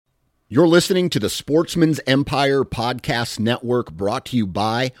You're listening to the Sportsman's Empire Podcast Network, brought to you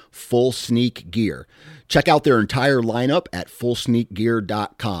by Full Sneak Gear. Check out their entire lineup at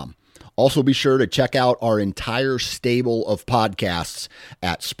fullsneakgear.com. Also be sure to check out our entire stable of podcasts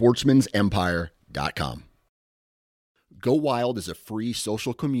at sportsmansempire.com. Go Wild is a free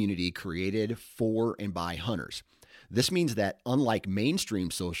social community created for and by hunters. This means that unlike mainstream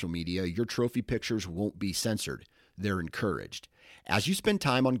social media, your trophy pictures won't be censored. They're encouraged. As you spend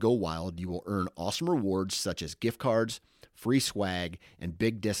time on Go Wild, you will earn awesome rewards such as gift cards, free swag, and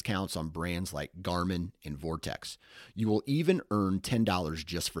big discounts on brands like Garmin and Vortex. You will even earn $10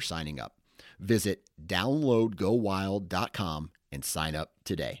 just for signing up. Visit downloadgowild.com and sign up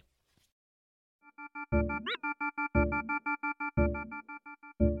today.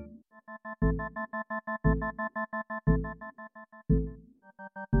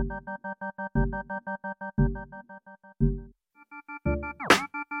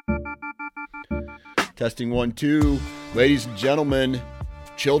 Testing 1, 2. Ladies and gentlemen,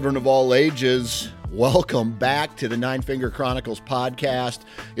 children of all ages, welcome back to the Nine Finger Chronicles podcast.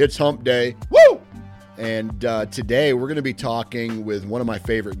 It's hump day. Woo! And today we're going to be talking with one of my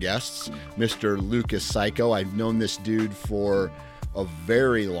favorite guests, Mr. Lucas Cayko. I've known this dude for a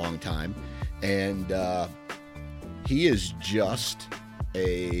very long time, and he is just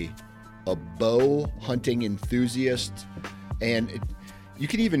a bow hunting enthusiast. And you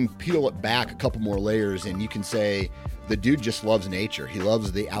can even peel it back a couple more layers and you can say the dude just loves nature. He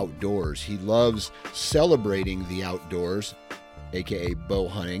loves the outdoors. He loves celebrating the outdoors, aka bow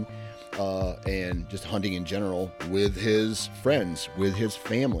hunting, and just hunting in general with his friends, with his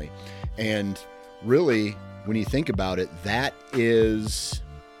family. And really, when you think about it, that is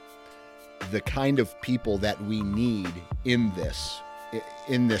the kind of people that we need in this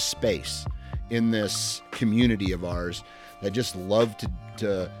space, in this community of ours, that just love to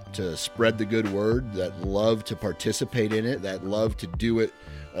spread the good word, that love to participate in it, that love to do it,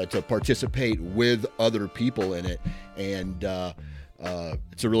 to participate with other people in it. And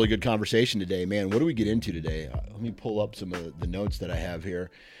it's a really good conversation today, man. What do we get into today? Let me pull up some of the notes that I have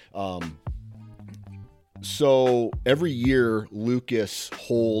here. So every year, Lucas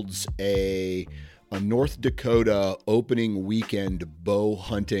holds a North Dakota opening weekend bow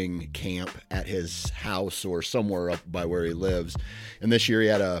hunting camp at his house or somewhere up by where he lives. And this year he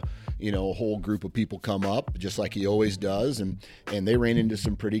had a whole group of people come up, just like he always does. And they ran into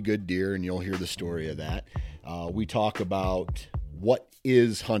some pretty good deer, and you'll hear the story of that. We talk about what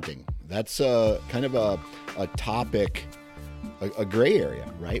is hunting. That's kind of a topic, a gray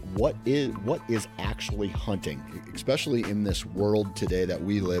area, right? What is actually hunting, especially in this world today that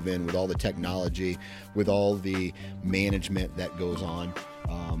we live in, with all the technology, with all the management that goes on.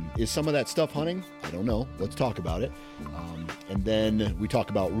 Is some of that stuff hunting? I don't know. Let's talk about it. And then we talk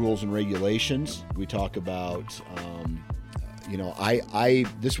about rules and regulations. We talk about,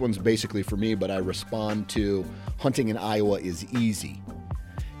 this one's basically for me, but I respond to hunting in Iowa is easy.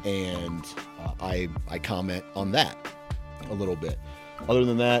 And I comment on that a little bit. Other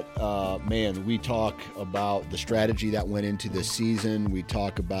than that, we talk about the strategy that went into this season. We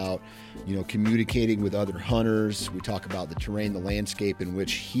talk about, communicating with other hunters. We talk about the terrain, the landscape in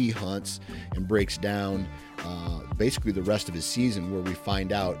which he hunts, and breaks down basically the rest of his season, where we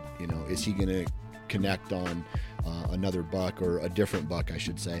find out, is he going to connect on another buck, or a different buck, I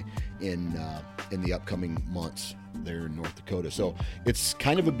should say, in the upcoming months there in North Dakota. So it's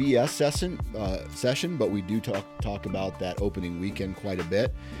kind of a BS session, but we do talk about that opening weekend quite a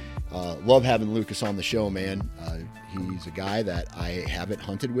bit. Love having Lucas on the show, man. He's a guy that I haven't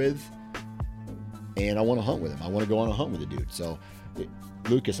hunted with, and I want to hunt with him. I want to go on a hunt with the dude. So,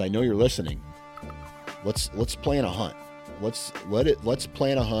 Lucas, I know you're listening. Let's plan a hunt. Let's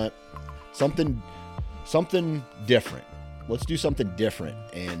plan a hunt. Something different. Let's do something different,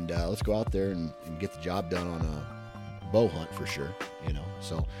 and let's go out there and get the job done on a bow hunt for sure.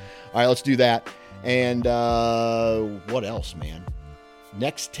 So, all right, let's do that. And what else, man?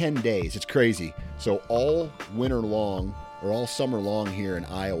 Next 10 days, it's crazy. So all winter long, or all summer long here in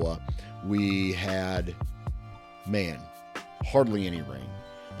Iowa, we had, hardly any rain.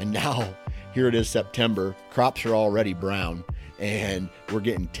 And now here it is, September. Crops are already brown, and we're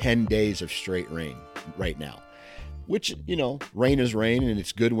getting 10 days of straight rain right now, which, rain is rain, and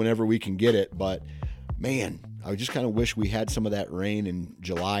it's good whenever we can get it. But man, I just kind of wish we had some of that rain in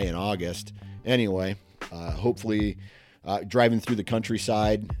July and August. Anyway, hopefully, driving through the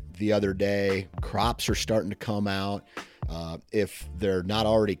countryside the other day, crops are starting to come out. If they're not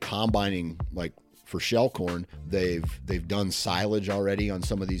already combining like for shell corn. They've done silage already on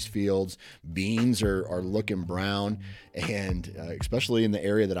some of these fields. Beans are looking brown, and especially in the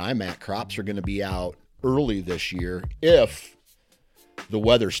area that I'm at, crops are going to be out early this year if the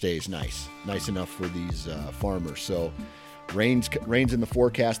weather stays nice enough for these farmers. So rain's in the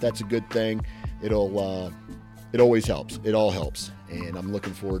forecast. That's a good thing. It always helps. It all helps, and I'm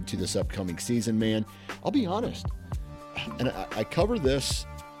looking forward to this upcoming season, man. I'll be honest, and I cover this.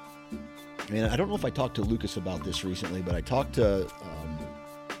 And I don't know if I talked to Lucas about this recently, but I talked to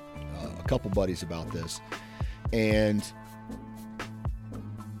a couple buddies about this, and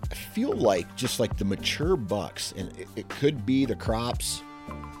I feel like just like the mature bucks, and it could be the crops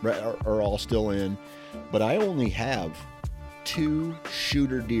are all still in, but I only have 2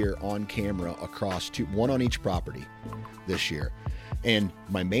 shooter deer on camera across one on each property this year. And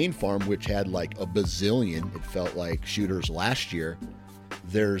my main farm, which had like a bazillion, it felt like, shooters last year,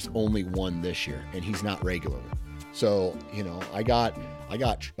 there's only 1 this year, and he's not regularly. So, I got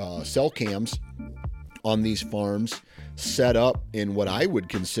cell cams on these farms set up in what I would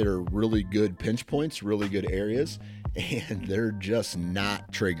consider really good pinch points, really good areas, and they're just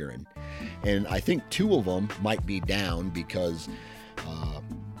not triggering. And I think 2 of them might be down because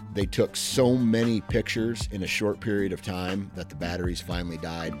they took so many pictures in a short period of time that the batteries finally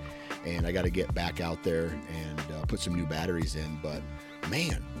died, and I got to get back out there and put some new batteries in. But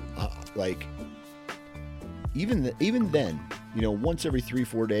man, even then, once every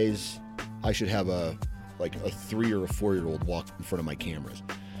 3-4 days, I should have a 3 or a 4-year-old walk in front of my cameras.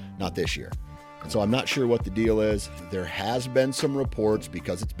 Not this year. And so I'm not sure what the deal is. There has been some reports,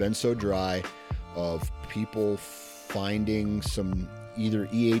 because it's been so dry, of people finding some either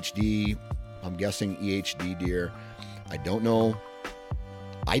EHD, I'm guessing EHD deer. I don't know.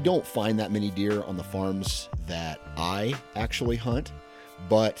 I don't find that many deer on the farms that I actually hunt,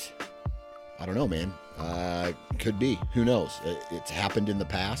 but I don't know, man. Could be. Who knows? It's happened in the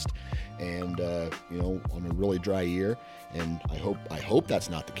past, and on a really dry year. And I hope that's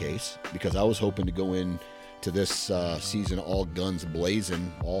not the case, because I was hoping to go in to this season all guns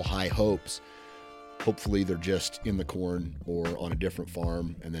blazing, all high hopes. Hopefully they're just in the corn or on a different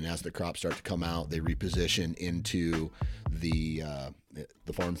farm, and then as the crops start to come out, they reposition into the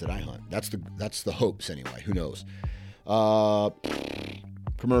farms that I hunt. That's the hopes anyway. Who knows?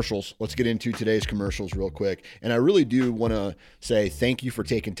 Commercials. Let's get into today's commercials real quick. And I really do want to say thank you for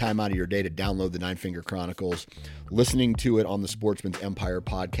taking time out of your day to download the Nine Finger Chronicles, listening to it on the Sportsman's Empire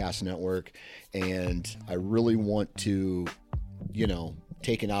Podcast Network. And I really want to,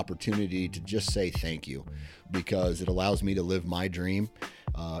 take an opportunity to just say thank you, because it allows me to live my dream.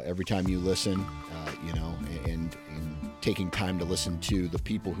 Every time you listen, and taking time to listen to the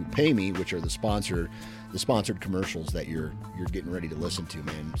people who pay me, which are the sponsored commercials that you're getting ready to listen to,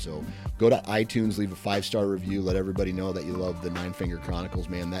 man. So go to iTunes, leave a 5-star review, let everybody know that you love the Nine Finger Chronicles,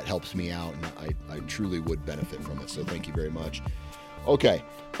 man. That helps me out, and I truly would benefit from it. So thank you very much. Okay,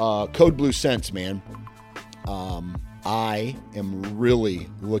 Code Blue Scents, man. I am really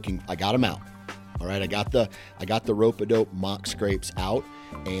looking. I got them out. All right, I got the Rope-A-Dope mock scrapes out,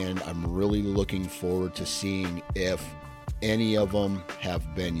 and I'm really looking forward to seeing if any of them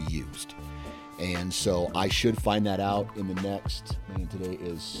have been used. And so I should find that out in the next,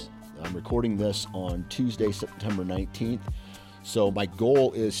 I'm recording this on Tuesday, September 19th. So my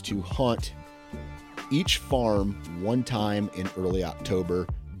goal is to hunt each farm one time in early October,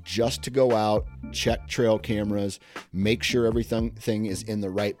 just to go out, check trail cameras, make sure everything is in the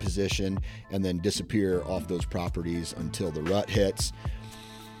right position, and then disappear off those properties until the rut hits.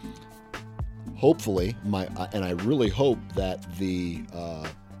 Hopefully, and I really hope that the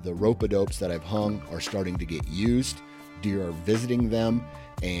Rope-A-Dopes that I've hung are starting to get used. Deer are visiting them,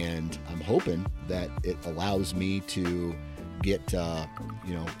 and I'm hoping that it allows me to get, I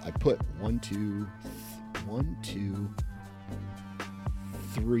put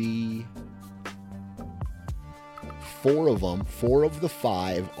 4 of the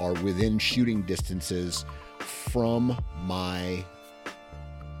 5 are within shooting distances from my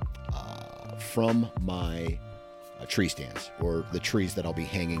tree stands, or the trees that I'll be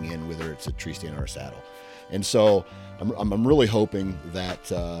hanging in, whether it's a tree stand or a saddle. And so I'm really hoping that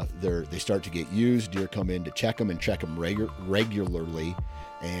they start to get used. Deer come in to check them, and check them regularly.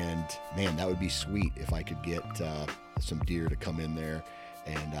 And man, that would be sweet if I could get some deer to come in there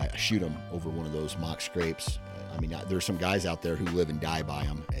and shoot them over one of those mock scrapes. I mean, there's some guys out there who live and die by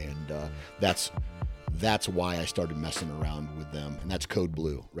them, and that's why I started messing around with them, and that's Code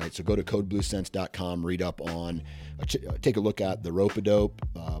Blue, right? So go to codebluescents.com, read up on, take a look at the Rope-A-Dope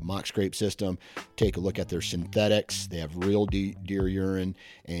mock scrape system. Take a look at their synthetics. They have real deer urine,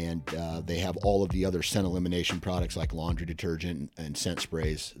 and they have all of the other scent elimination products like laundry detergent and scent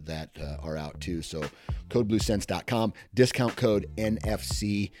sprays that are out too. So codebluescents.com, discount code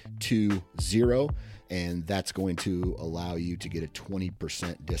NFC20, and that's going to allow you to get a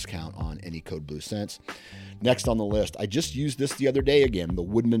 20% discount on any Code Blue Scents. Next on the list, I just used this the other day again, the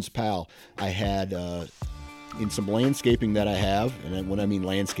Woodman's Pal. I had in some landscaping that I have, and when I mean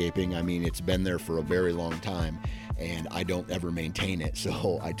landscaping, I mean it's been there for a very long time, and I don't ever maintain it.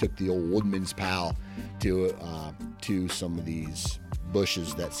 So I took the old Woodman's Pal to some of these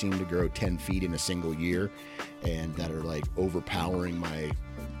bushes that seem to grow 10 feet in a single year, and that are like overpowering my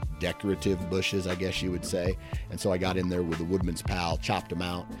decorative bushes, I guess you would say. And so I got in there with the Woodman's Pal, chopped them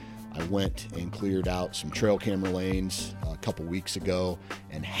out. I went and cleared out some trail camera lanes a couple weeks ago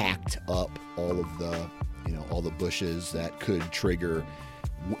and hacked up all of the, all the bushes that could trigger,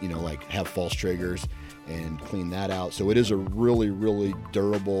 like have false triggers, and clean that out. So it is a really, really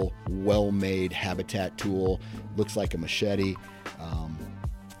durable, well-made habitat tool. Looks like a machete.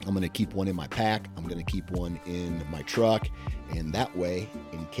 I'm going to keep one in my pack. I'm going to keep one in my truck. And that way,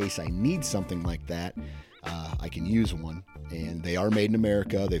 in case I need something like that, I can use one. And they are made in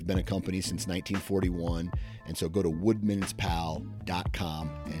America. They've been a company since 1941. And so go to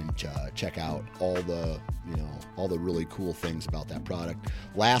woodmanspal.com and check out all the really cool things about that product.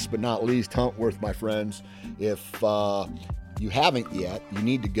 Last but not least, Huntworth, my friends. If you haven't yet, you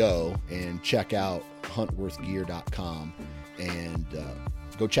need to go and check out huntworthgear.com and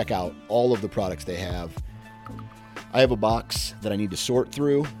go check out all of the products they have. I have a box that I need to sort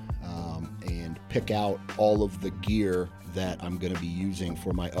through and pick out all of the gear that I'm going to be using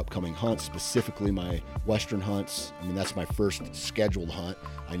for my upcoming hunts, specifically my Western hunts. I mean, that's my first scheduled hunt.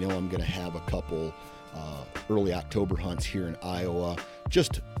 I know I'm going to have a couple early October hunts here in Iowa,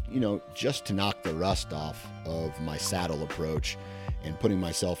 just to knock the rust off of my saddle approach and putting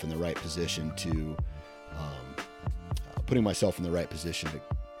myself in the right position to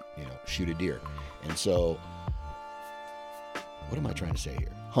shoot a deer. And so, what am I trying to say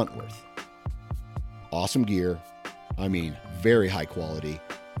here? Huntworth. Awesome gear. I mean, very high quality,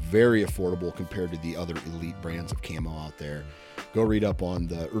 very affordable compared to the other elite brands of camo out there. Go read up on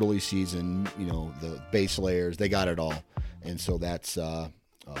the early season, the base layers. They got it all. And so that's,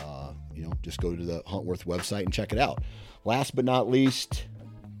 just go to the Huntworth website and check it out. Last but not least,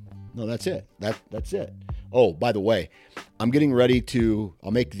 no, that's it. That's it. Oh, by the way, I'm getting ready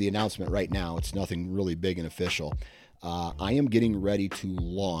I'll make the announcement right now. It's nothing really big and official. I am getting ready to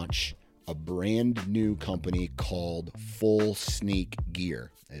launch a brand new company called Full Sneak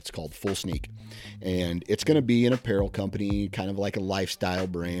Gear. It's called Full Sneak, and it's going to be an apparel company, kind of like a lifestyle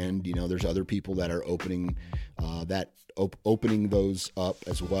brand. There's other people that are opening those up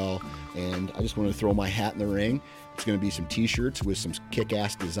as well, and I just want to throw my hat in the ring. It's going to be some t-shirts with some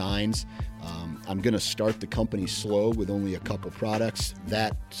kick-ass designs. I'm going to start the company slow with only a couple products.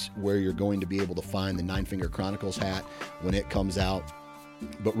 That's where you're going to be able to find the Nine Finger Chronicles hat when it comes out.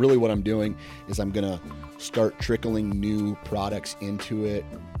 But really what I'm doing is I'm going to start trickling new products into it,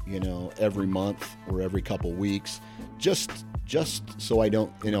 every month or every couple weeks, just so I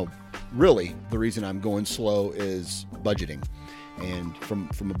don't, really the reason I'm going slow is budgeting. And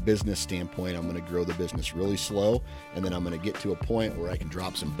from a business standpoint, I'm going to grow the business really slow, and then I'm going to get to a point where I can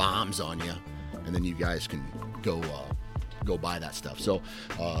drop some bombs on you, and then you guys can go buy that stuff. So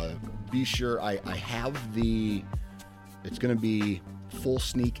be sure I have it's going to be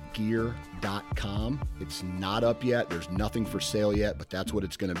fullsneakgear.com. It's not up yet. There's nothing for sale yet, but that's what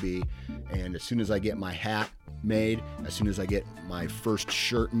it's going to be. And as soon as I get my hat made, as soon as I get my first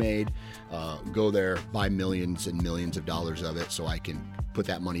shirt made, go there, buy millions and millions of dollars of it so I can put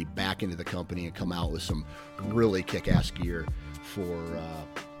that money back into the company and come out with some really kick-ass gear for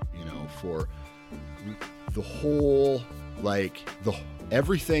the whole,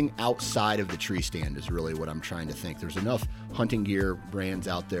 everything outside of the tree stand is really what I'm trying to think. There's enough hunting gear brands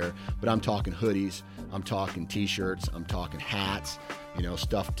out there, but I'm talking hoodies, I'm talking t-shirts, I'm talking hats,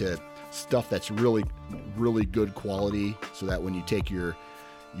 stuff that's really, really good quality, so that when you take your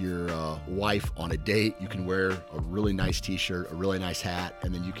wife on a date, you can wear a really nice t-shirt, a really nice hat,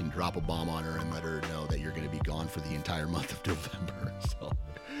 and then you can drop a bomb on her and let her know that you're going to be gone for the entire month of November. So,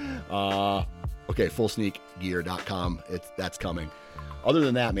 okay, fullsneakgear.com. That's coming. Other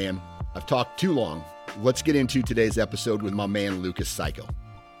than that, man, I've talked too long. Let's get into today's episode with my man, Lucas Cayko.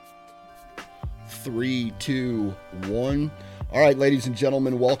 3, 2, 1. All right, ladies and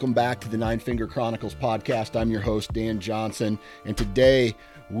gentlemen, welcome back to the Nine Finger Chronicles podcast. I'm your host, Dan Johnson, and today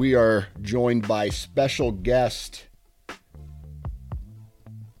we are joined by special guest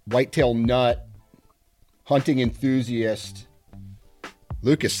whitetail nut, hunting enthusiast,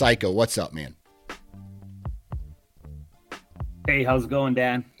 Lucas Cayko. What's up, man? Hey, how's it going,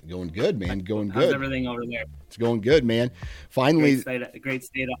 Dan? Going good, man. Going good. How's everything over there? It's going good, man. Finally, great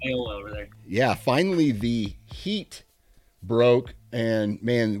state of Iowa over there. Yeah, finally the heat broke, and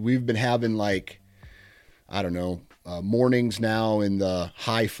man, we've been having like, I don't know, mornings now in the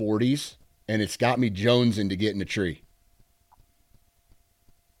high 40s, and it's got me jonesing to get in a tree.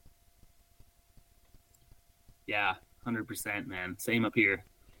 Yeah, 100%, man. Same up here.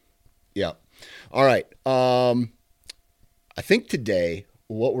 Yeah. All right. I think today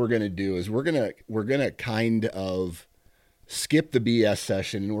what we're going to do is we're going to kind of skip the BS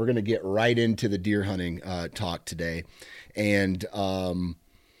session, and we're going to get right into the deer hunting talk today. And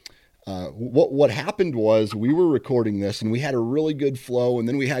what happened was we were recording this, and we had a really good flow, and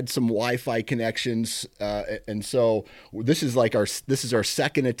then we had some Wi-Fi connections, and so this is our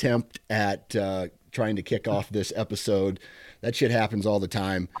second attempt at trying to kick off this episode. That shit happens all the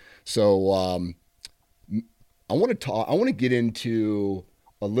time. So I want to get into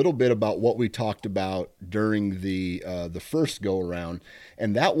a little bit about what we talked about during the first go around,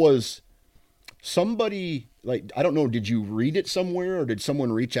 and that was somebody, like, I don't know, did you read it somewhere, or did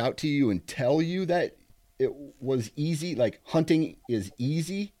someone reach out to you and tell you that it was easy, like hunting is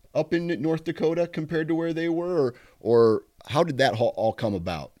easy up in North Dakota compared to where they were, or how did that all come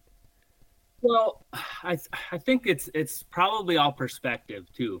about? Well, I think it's probably all perspective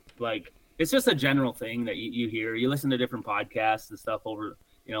too. Like, it's just a general thing that you hear. You listen to different podcasts and stuff over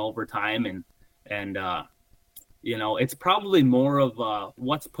time, and it's probably more of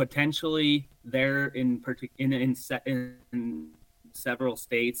what's potentially there in several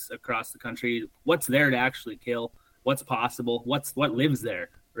states across the country. What's there to actually kill? What's possible? What lives there,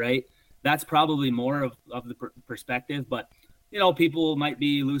 right? That's probably more of the perspective. But people might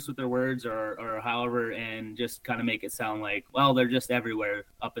be loose with their words or however, and just kind of make it sound like, well, they're just everywhere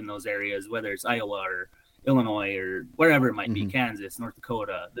up in those areas, whether it's Iowa or Illinois or wherever it might be, Kansas, North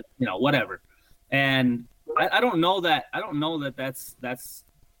Dakota, whatever. And I don't know that. I don't know that that's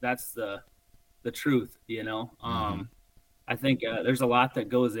the truth. I think there's a lot that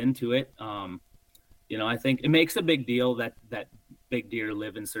goes into it. I think it makes a big deal that big deer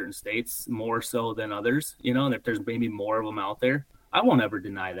live in certain states more so than others. That there's maybe more of them out there. I won't ever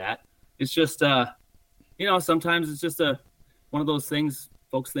deny that. It's just sometimes it's just one of those things.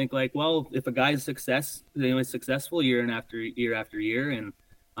 Folks think like, well, if a guy's successful year after year, and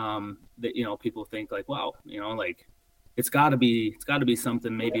that people think like, wow, like it's got to be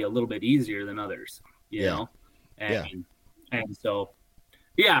something maybe a little bit easier than others, know, and so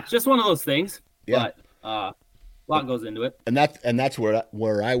it's just one of those things. But a lot goes into it, and that's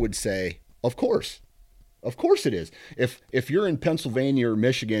where I would say, of course it is. If you're in Pennsylvania or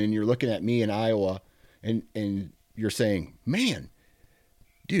Michigan and you're looking at me in Iowa, and you're saying, man,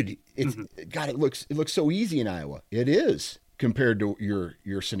 dude, it's God, it looks so easy in Iowa. It is, compared to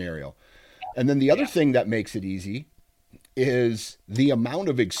your scenario. And then the other thing that makes it easy is the amount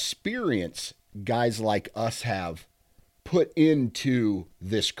of experience guys like us have put into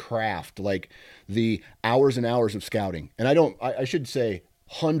this craft, like the hours and hours of scouting. And I should say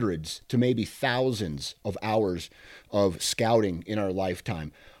hundreds to maybe thousands of hours of scouting in our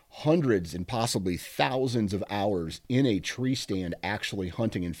lifetime. Hundreds and possibly thousands of hours in a tree stand actually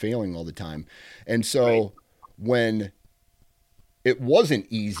hunting and failing all the time. And so when it wasn't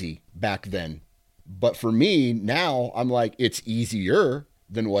easy back then, but for me now, I'm like, it's easier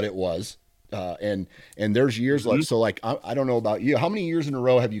than what it was. And there's years like, so like, I don't know about you. How many years in a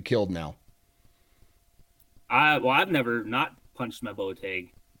row have you killed now? I've never not punched my bow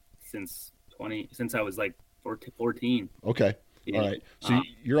tag since I was like 14. Okay. All right. So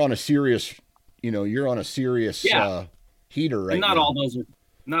you're on a serious, heater right now.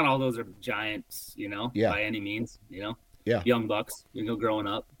 Not all those are giants, by any means, young bucks, growing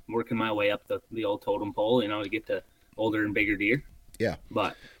up, working my way up the old totem pole, to get to older and bigger deer. Yeah.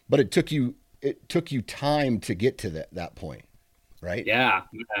 But it took you time to get to that point, right? Yeah.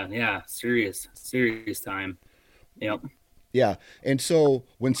 Serious time. Yep. Yeah. And so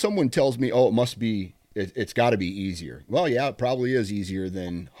when someone tells me, oh, it's got to be easier. Well, yeah, it probably is easier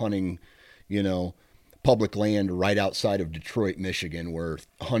than hunting, public land right outside of Detroit, Michigan, where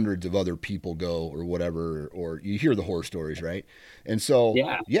hundreds of other people go or whatever, or you hear the horror stories, right? And so,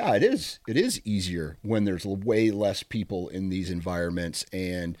 yeah, it is easier when there's way less people in these environments,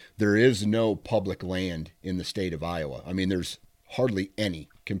 and there is no public land in the state of Iowa. I mean, there's hardly any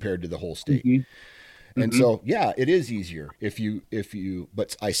compared to the whole state. And Hmm. so, yeah, it is easier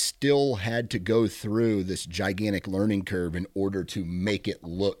but I still had to go through this gigantic learning curve in order to make it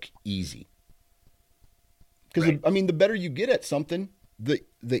look easy. Because Right. I mean, the better you get at something, the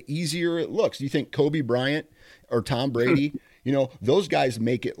easier it looks. You think Kobe Bryant or Tom Brady, those guys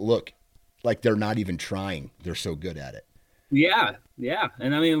make it look like they're not even trying. They're so good at it. Yeah, yeah,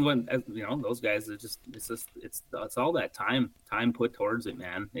 and I mean, when those guys, it's all that time put towards it,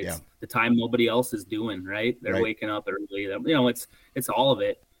 man. Yeah. It's the time nobody else is doing, right? They're Right. waking up early. It's all of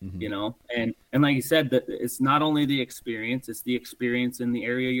it, Mm-hmm. and like you said, that it's not only the experience, it's the experience in the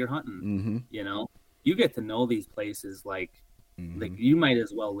area you're hunting. Mm-hmm. You know, you get to know these places like Mm-hmm. you might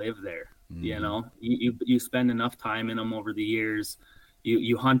as well live there. Mm-hmm. You spend enough time in them over the years.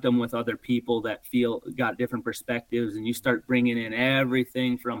 You hunt them with other people that feel got different perspectives, and you start bringing in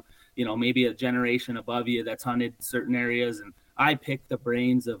everything from maybe a generation above you that's hunted certain areas, and I pick the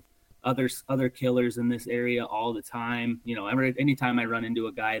brains of other killers in this area all the time. Anytime I run into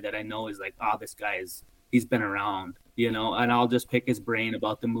a guy that I know is like, oh, this guy is he's been around, and I'll just pick his brain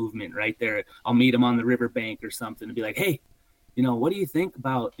about the movement right there. I'll meet him on the riverbank or something and be like, hey, what do you think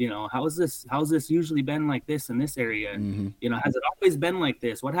about, how's this usually been like this in this area? And, Mm-hmm. has it always been like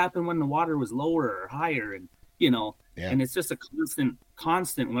this? What happened when the water was lower or higher? And, Yeah. and it's just a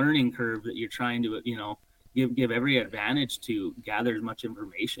constant learning curve that you're trying to, give every advantage to gather as much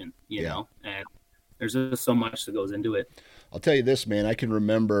information, Yeah. and there's just so much that goes into it. I'll tell you this, man. I can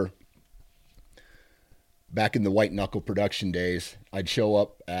remember back in the white knuckle production days, I'd show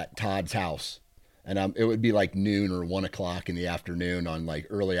up at Todd's house, and it would be like noon or 1 o'clock in the afternoon on like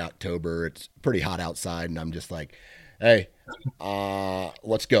early October. It's pretty hot outside, and I'm just like, "Hey,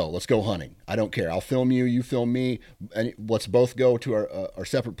 let's go hunting. I don't care. I'll film you, you film me, and let's both go to our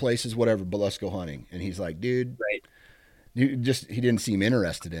separate places, whatever. But let's go hunting." And he's like, "Dude." Right. He didn't seem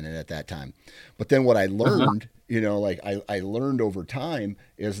interested in it at that time. But then what I Uh-huh. learned, I learned over time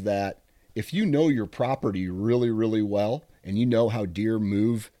is that if you know your property really, really well and you know how deer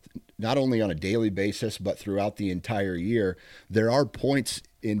move not only on a daily basis but throughout the entire year, there are points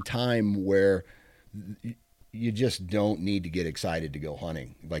in time where you just don't need to get excited to go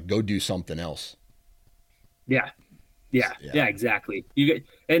hunting. Like go do something else. Yeah. Yeah, Yeah. yeah, exactly. You get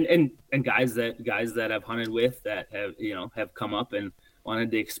and guys that I've hunted with that have come up and wanted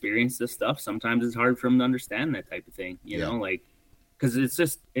to experience this stuff. Sometimes it's hard for them to understand that type of thing, Yeah. like because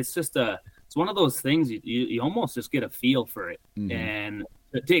it's one of those things you almost just get a feel for it, Mm-hmm. and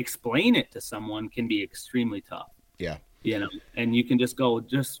to explain it to someone can be extremely tough, Yeah. and you can just go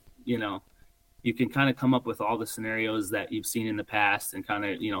you can kind of come up with all the scenarios that you've seen in the past and kind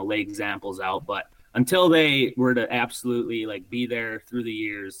of lay examples out, but until they were to absolutely like be there through the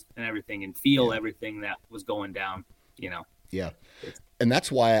years and everything and feel Yeah. everything that was going down, Yeah. it's, And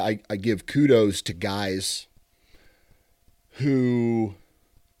that's why I give kudos to guys who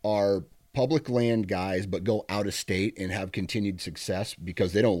are public land guys but go out of state and have continued success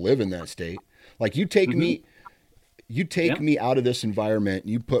because they don't live in that state. Like mm-hmm. you take Yeah. me out of this environment.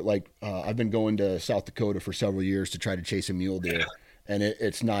 You put I've been going to South Dakota for several years to try to chase a mule deer, and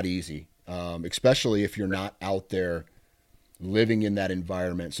it's not easy, especially if you're not out there living in that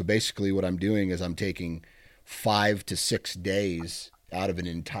environment. So basically, what I'm doing is I'm taking 5 to 6 days out of an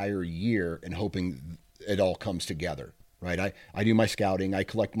entire year and hoping it all comes together. Right? I do my scouting, I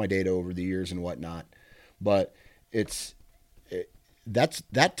collect my data over the years and whatnot, but it's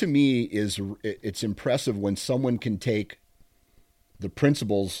that to me it's impressive when someone can take the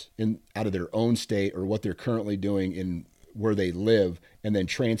principles in out of their own state or what they're currently doing in where they live and then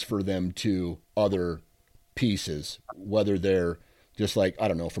transfer them to other pieces, whether they're just like, I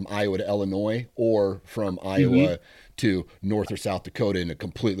don't know, from Iowa to Illinois or from Mm-hmm. Iowa to North or South Dakota in a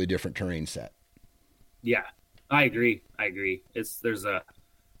completely different terrain set. Yeah, I agree. There's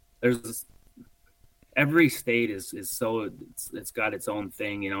every state is so it's got its own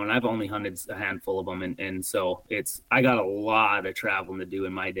thing, and I've only hunted a handful of them, and so I got a lot of traveling to do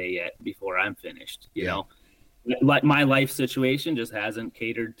in my day yet before I'm finished. Yeah. Like my life situation just hasn't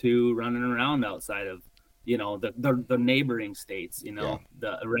catered to running around outside of the neighboring states, Yeah.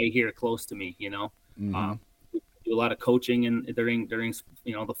 the right here close to me, Mm-hmm. um, do a lot of coaching and during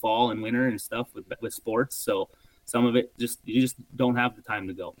the fall and winter and stuff with sports, so some of it you just don't have the time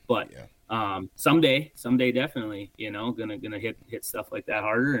to go, but Yeah. someday definitely, gonna hit stuff like that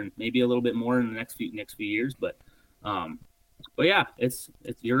harder and maybe a little bit more in the next few years, um but yeah, it's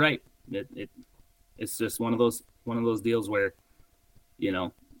you're right. It's just one of those deals where, you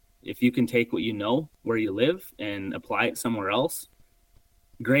know, if you can take what you know where you live and apply it somewhere else,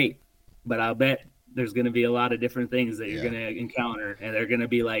 great. But I'll bet there's going to be a lot of different things that you're going to encounter, and they're going to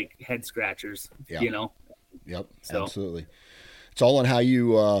be like head scratchers, you know? Yep. So, absolutely. It's all on how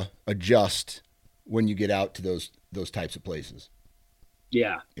you adjust when you get out to those types of places.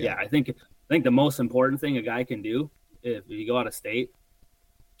 Yeah. I think the most important thing a guy can do if you go out of state,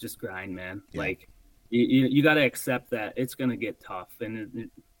 just grind, man. Yeah. Like you got to accept that it's going to get tough, and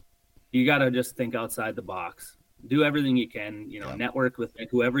you got to just think outside the box. Do everything you can, you know, network with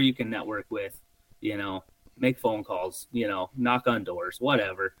whoever you can network with, you know, make phone calls, you know, knock on doors,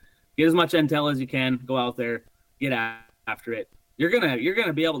 whatever. Get as much intel as you can, go out there, get after it. You're going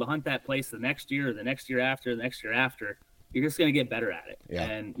to be able to hunt that place the next year, the next year after, the next year after. You're just going to get better at it. Yeah.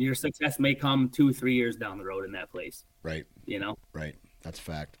 And your success may come 2-3 years down the road in that place. Right. You know? Right. That's a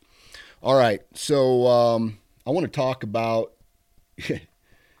fact. All right. So I want to talk about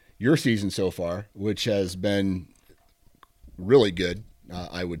your season so far, which has been really good,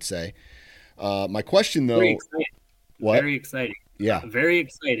 I would say. My question, though. Very exciting. What? Very exciting. Yeah. Very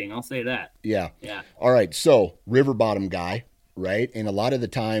exciting. I'll say that. Yeah. Yeah. All right. So, river bottom guy, right? And a lot of the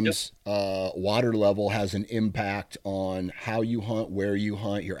times, water level has an impact on how you hunt, where you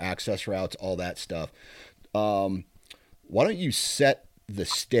hunt, your access routes, all that stuff. Why don't you set the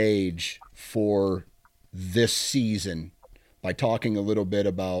stage for this season by talking a little bit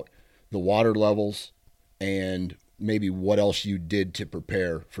about the water levels and maybe what else you did to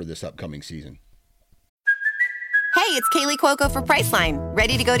prepare for this upcoming season? Hey, it's Kaylee Cuoco for Priceline.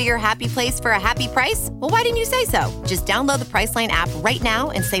 Ready to go to your happy place for a happy price? Well, why didn't you say so? Just download the Priceline app right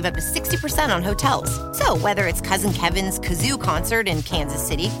now and save up to 60% on hotels. So whether it's Cousin Kevin's Kazoo Concert in Kansas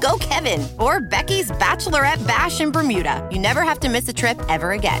City, go Kevin, or Becky's Bachelorette Bash in Bermuda, you never have to miss a trip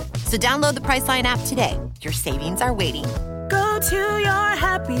ever again. So download the Priceline app today. Your savings are waiting. Go to your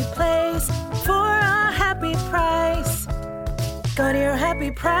happy place for a happy price. Go to your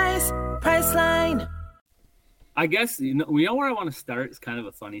happy price, Priceline. I guess you know where I want to start is kind of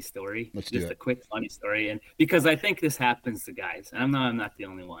a funny story. Let's do just it. a quick funny story, and because I think this happens to guys. I'm not the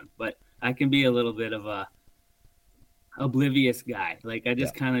only one, but I can be a little bit of a oblivious guy. Like I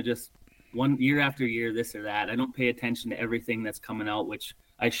just kind of just one year after year, this or that. I don't pay attention to everything that's coming out, which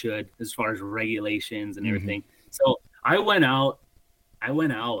I should, as far as regulations and everything. So I went out,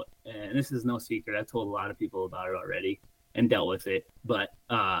 and this is no secret. I've told a lot of people about it already and dealt with it. But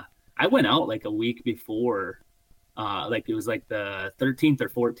I went out like a week before. Like it was like the 13th or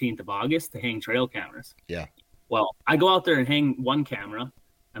 14th of August to hang trail cameras. Yeah. Well, I go out there and hang one camera.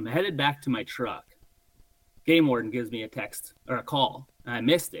 I'm headed back to my truck. Game warden gives me a text or a call. And I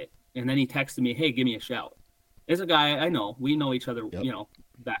missed it. And then he texted me, hey, give me a shout. There's a guy I know. We know each other, you know,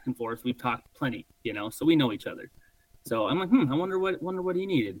 back and forth. We've talked plenty, you know, so we know each other. So I'm like, I wonder what he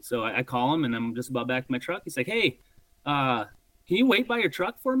needed. So I call him and I'm just about back to my truck. He's like, hey, can you wait by your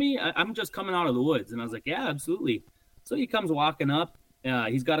truck for me? I'm just coming out of the woods. And I was like, yeah, absolutely. So he comes walking up.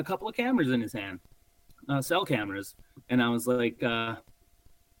 He's got a couple of cameras in his hand, cell cameras. And I was like,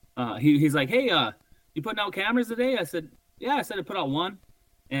 he's like, hey, you putting out cameras today? I said, yeah. I said I put out one.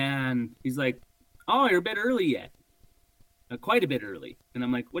 And he's like, oh, you're a bit early yet. Quite a bit early. And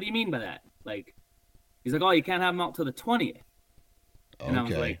I'm like, what do you mean by that? Like, he's like, oh, you can't have them out till the 20th. And I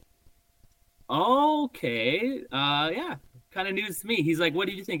was like, okay, yeah. Kind of news to me. He's like, what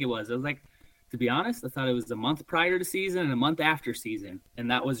did you think it was? I was like, to be honest, I thought it was a month prior to season and a month after season, and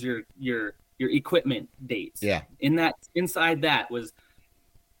that was your equipment dates. Yeah. Inside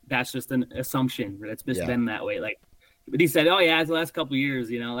that's just an assumption that's just been that way. Like, but he said, oh yeah, the last couple of years,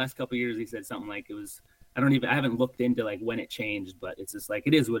 he said something like it was. I haven't looked into like when it changed, but it's just like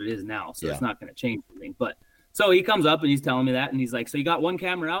it is what it is now, so it's not going to change anything. But so he comes up and he's telling me that, and he's like, so you got one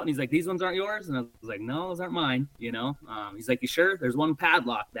camera out? And he's like, these ones aren't yours? And I was like, no, those aren't mine, you know? He's like, you sure? There's one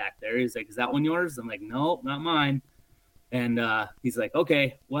padlock back there. He's like, is that one yours? I'm like, no, not mine. And he's like,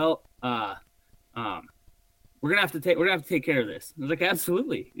 okay, well, we're gonna have to take care of this. I was like,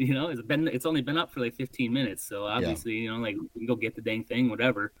 absolutely. You know, it's only been up for like 15 minutes. So obviously, you know, like we can go get the dang thing,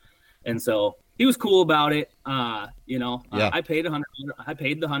 whatever. And so he was cool about it. You know, I paid the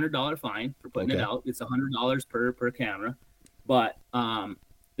 $100 fine for putting it out. It's $100 per camera, but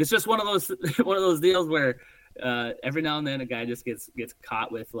it's just one of those deals where every now and then a guy just gets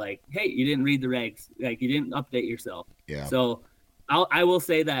caught with like, hey, you didn't read the regs, like you didn't update yourself. Yeah. So I will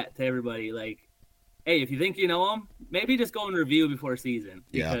say that to everybody, like, hey, if you think you know them, maybe just go and review before season,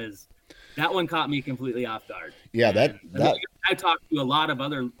 because that one caught me completely off guard. Yeah, that I talked to a lot of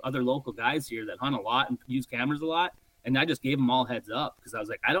other local guys here that hunt a lot and use cameras a lot, and I just gave them all heads up because I was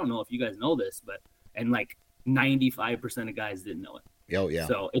like, I don't know if you guys know this, and like 95% of guys didn't know it. Oh yeah.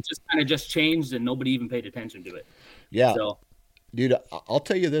 So it just kind of changed, and nobody even paid attention to it. Yeah. So Dude, I'll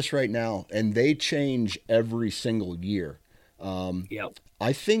tell you this right now, and they change every single year. Yep.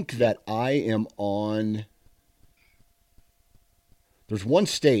 I think that I am on. There's one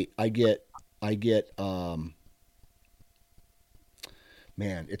state I get.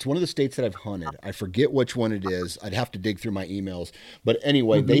 Man, it's one of the states that I've hunted. I forget which one it is. I'd have to dig through my emails. But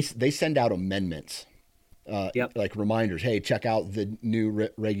anyway, they send out amendments, Yep. like reminders. Hey, check out the new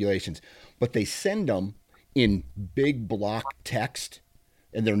regulations. But they send them in big block text,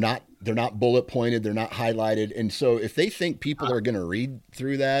 and they're not bullet pointed. They're not highlighted. And so if they think people are going to read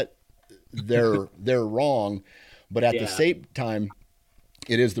through that, they're wrong. But at the same time,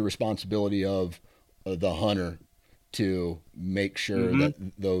 it is the responsibility of the hunter to make sure that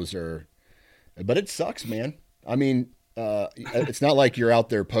those are, but it sucks, man. I mean, it's not like you're out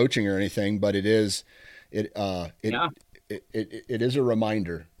there poaching or anything, but it is a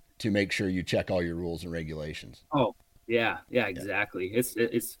reminder to make sure you check all your rules and regulations. Oh yeah, exactly. It's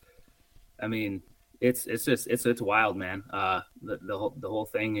I mean, it's wild, man. The whole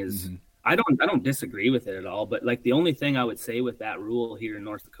thing is, I don't disagree with it at all, but like the only thing I would say with that rule here in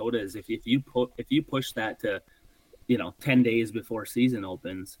North Dakota is if you push that to 10 days before season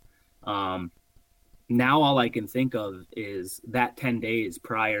opens, now all I can think of is that 10 days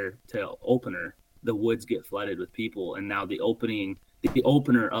prior to opener, the woods get flooded with people, and now the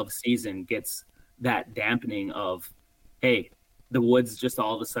opener of season gets that dampening of, hey, the woods just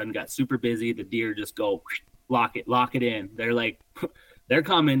all of a sudden got super busy. The deer just go lock it in. They're like, they're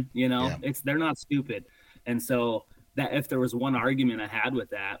coming, they're not stupid. And so that if there was one argument I had with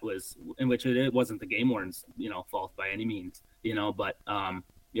that was, in which it wasn't the game warden's, fault by any means, but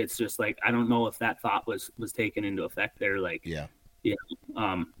it's just like, I don't know if that thought was taken into effect there. Like,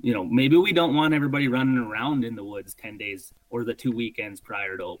 maybe we don't want everybody running around in the woods 10 days or the 2 weekends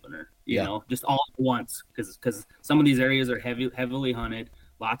prior to opener, you know, just all at once. Cause some of these areas are heavily hunted,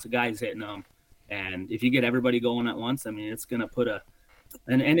 lots of guys hitting them. And if you get everybody going at once, I mean, it's going to put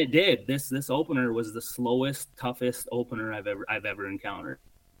and it did. This opener was the slowest, toughest opener I've ever encountered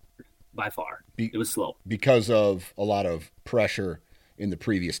by far. It was slow because of a lot of pressure in the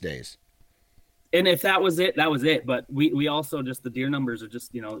previous days. And if that was it, that was it. But we also just, the deer numbers are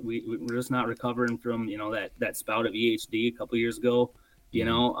just, we're just not recovering from, that spout of EHD a couple years ago,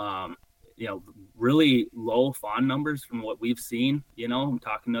 really low fawn numbers from what we've seen, I'm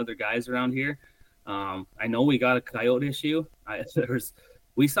talking to other guys around here. I know we got a coyote issue.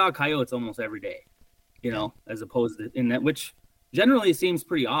 We saw coyotes almost every day, as opposed to in that, which generally seems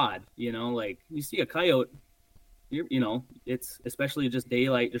pretty odd, like you see a coyote, it's especially just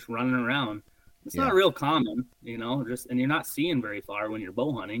daylight, just running around. It's not real common, and you're not seeing very far when you're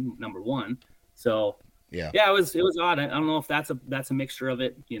bow hunting, number one. So it was odd. I don't know if that's a mixture of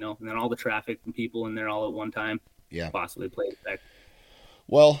it, and then all the traffic and people in there all at one time. Yeah. Possibly played effect.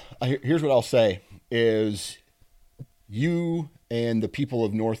 Well, here's what I'll say is you and the people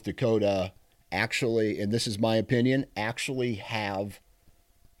of North Dakota actually, and this is my opinion, actually have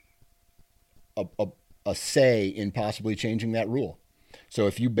a say in possibly changing that rule. So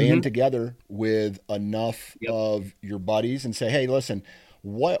if you band together with enough of your buddies and say, hey, listen,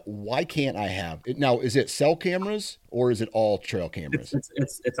 why can't I have it? Now, is it cell cameras or is it all trail cameras?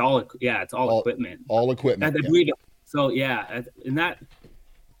 It's all equipment. All equipment. So and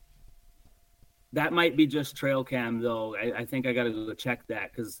that might be just trail cam though. I think I got to go check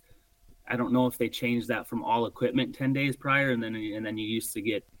that because I don't know if they changed that from all equipment 10 days prior, and then you used to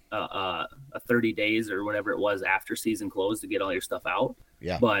get a 30 days or whatever it was after season closed to get all your stuff out.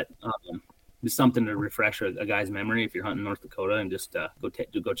 Yeah. But just something to refresh a guy's memory if you're hunting North Dakota and just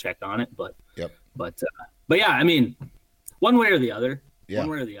go check on it. But yeah, I mean, one way or the other. I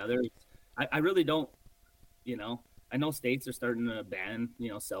really don't. I know states are starting to ban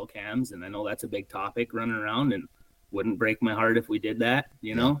cell cams, and I know that's a big topic running around, and wouldn't break my heart if we did that.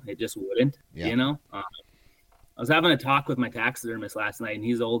 It just wouldn't. I was having a talk with my taxidermist last night, and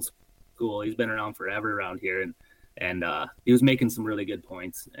he's old school. He's been around forever around here, and he was making some really good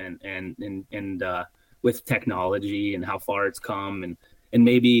points, and with technology and how far it's come, and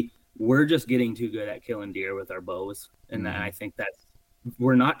maybe we're just getting too good at killing deer with our bows, and I think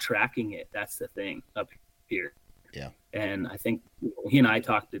we're not tracking it. That's the thing up here. Yeah, and I think he and I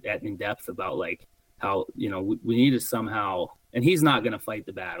talked in depth about like how we need to somehow. And he's not going to fight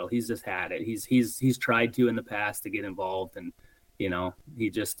the battle. He's just had it. He's tried to in the past to get involved, and he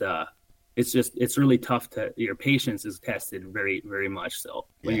just it's really tough your patience is tested very, very much so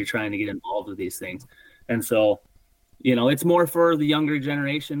when you're trying to get involved with these things. And so, it's more for the younger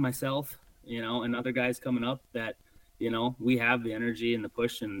generation, myself, and other guys coming up that, we have the energy and the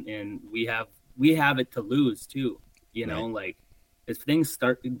push, and we have it to lose too, like if things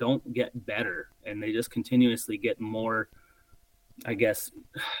don't get better and they just continuously get more, I guess,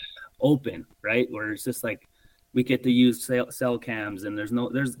 open, right? Where it's just like we get to use cell cams and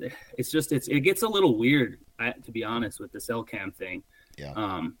it gets a little weird, to be honest, with the cell cam thing.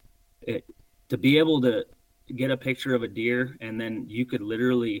 Yeah. To be able to get a picture of a deer, and then you could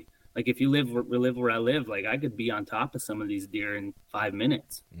literally, like, if you live where I live, like, I could be on top of some of these deer in 5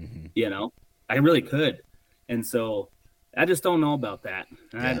 minutes. Mm-hmm. I really could. And so I just don't know about that.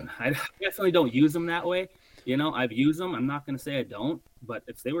 Yeah. I definitely don't use them that way. I've used them. I'm not going to say I don't, but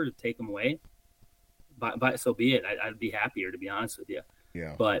if they were to take them away, but so be it. I'd be happier, to be honest with you.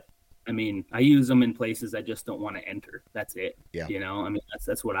 Yeah. But I mean, I use them in places I just don't want to enter. That's it. Yeah. I mean,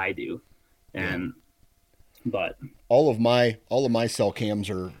 that's what I do. And, but all of my cell cams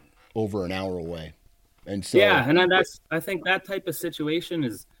are over an hour away. And so, yeah. And I think that type of situation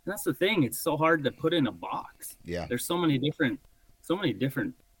that's the thing. It's so hard to put in a box. Yeah. There's so many different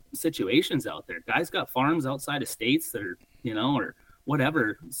situations out there. Guys got farms outside of states that are, or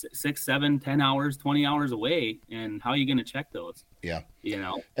whatever, 6, 7, 10 hours, 20 hours away. And how are you going to check those? Yeah.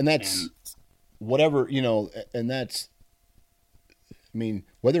 And that's whatever, and that's, I mean,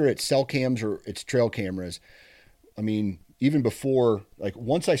 whether it's cell cams or it's trail cameras, I mean, even before, like,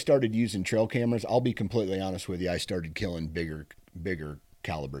 once I started using trail cameras, I'll be completely honest with you, I started killing bigger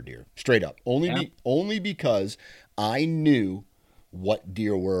caliber deer, straight up, only because I knew what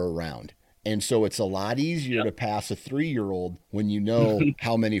deer were around. And so it's a lot easier to pass a 3-year-old when you know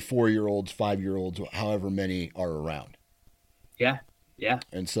how many 4-year-olds, 5-year-olds, however many are around. Yeah. Yeah.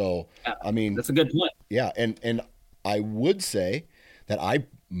 And so, I mean, that's a good point. Yeah. And I would say that I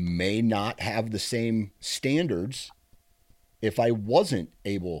may not have the same standards if I wasn't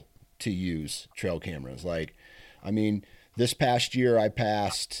able to use trail cameras. Like, I mean, this past year I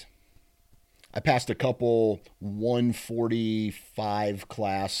passed a couple 145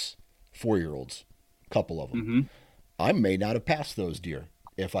 class 4-year-olds, a couple of them. Mm-hmm. I may not have passed those deer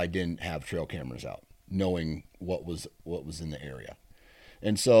if I didn't have trail cameras out, knowing what was in the area.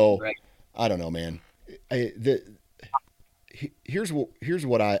 And so, right. I don't know, man. Here's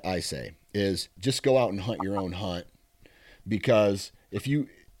what I say is just go out and hunt your own hunt, because you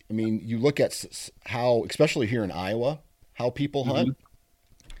look at how, especially here in Iowa, how people hunt.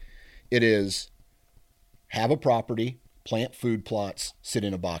 It is have a property, plant food plots, sit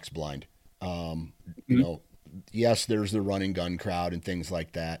in a box blind. Yes, there's the run and gun crowd and things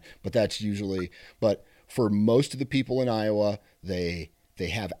like that, but for most of the people in Iowa, they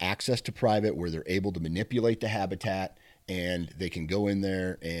have access to private where they're able to manipulate the habitat, and they can go in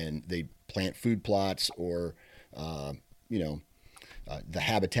there and they plant food plots or, the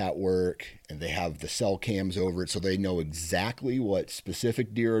habitat work, and they have the cell cams over it. So they know exactly what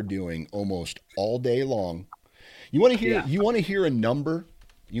specific deer are doing almost all day long. You want to hear a number?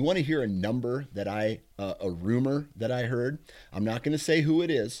 You want to hear a number that a rumor that I heard? I'm not going to say who it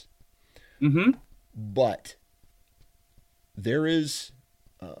is, but there is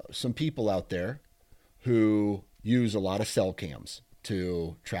some people out there who use a lot of cell cams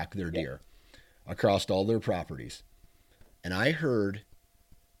to track their deer across all their properties. And I heard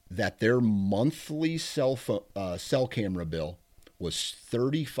that their monthly cell camera bill was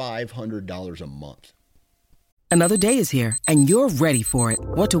 $3,500 a month. Another day is here, and you're ready for it.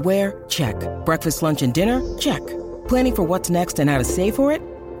 What to wear? Check. Breakfast, lunch, and dinner? Check. Planning for what's next and how to save for it?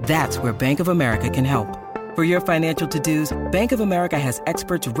 That's where Bank of America can help. For your financial to-dos, Bank of America has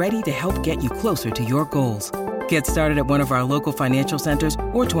experts ready to help get you closer to your goals. Get started at one of our local financial centers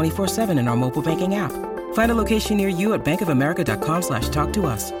or 24/7 in our mobile banking app. Find a location near you at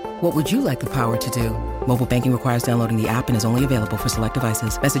bankofamerica.com/talktous. What would you like the power to do? Mobile banking requires downloading the app and is only available for select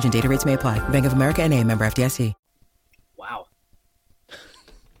devices. Message and data rates may apply. Bank of America N.A., member FDIC. Wow.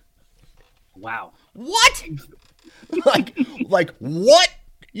 Wow. What? like what?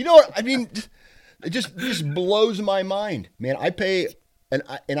 You know what I mean? It just blows my mind, man. I pay, and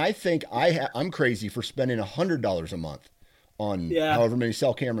I think I'm crazy for spending $100 a month on however many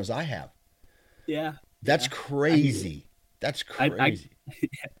cell cameras I have. Yeah. That's crazy. That's crazy.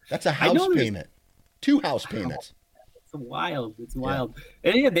 That's a house payment. 2 house payments. It's wild. It's wild.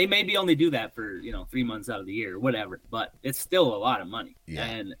 Yeah. And they maybe only do that for, 3 months out of the year or whatever, but it's still a lot of money.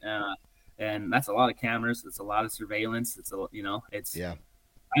 Yeah. And that's a lot of cameras. It's a lot of surveillance. It's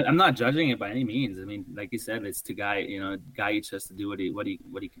I'm not judging it by any means. I mean, like you said, it's to guy each has to do what he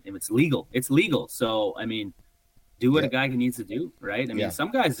if it's legal. It's legal. So, I mean, do what a guy needs to do, right? I mean,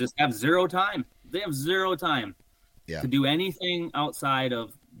 some guys just have zero time. They have zero time to do anything outside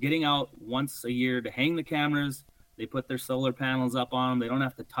of getting out once a year to hang the cameras. They put their solar panels up on them. They don't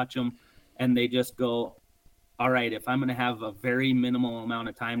have to touch them. And they just go all right, if I'm going to have a very minimal amount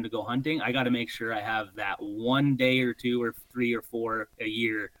of time to go hunting, I got to make sure I have that one day or 2 or 3 or 4 a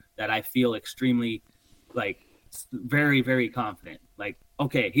year that I feel extremely like very, very confident. Like,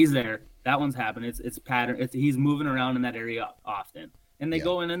 okay, he's there. That one's happened. It's pattern. He's moving around in that area often. And they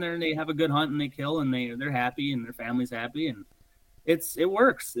go in there and they have a good hunt and they kill and they're happy and their family's happy and it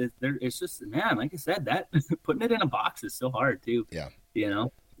works. It's just, man, like I said, that putting it in a box is so hard too. Yeah. You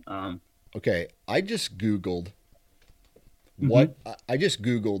know? Okay. I just Googled what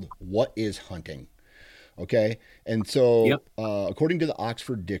is hunting. Okay. And so, according to the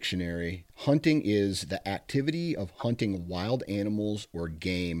Oxford Dictionary, hunting is the activity of hunting wild animals or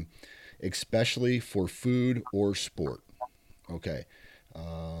game, especially for food or sport. Okay.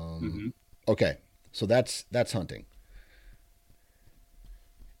 Okay. So that's hunting.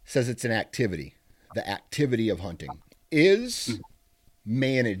 Says it's an activity. The activity of hunting is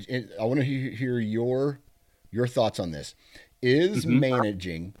managed. I want to hear your thoughts on this. Is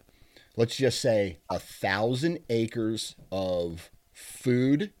managing, let's just say 1,000 acres of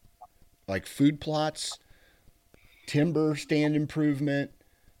food, like food plots, timber stand improvement,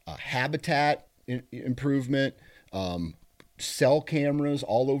 habitat improvement, cell cameras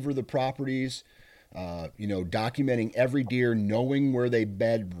all over the properties, documenting every deer, knowing where they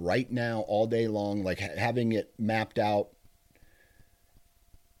bed right now all day long, like having it mapped out,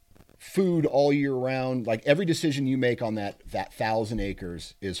 food all year round, like every decision you make on that 1,000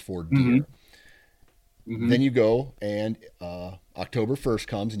 acres is for deer. Then you go and October 1st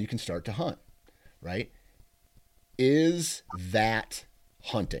comes and you can start to hunt, right? Is that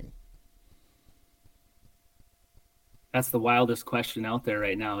hunting? That's the wildest question out there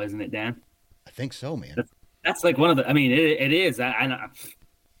right now, isn't it, Dan? I think so, man. That's like one of the, I mean, it is. To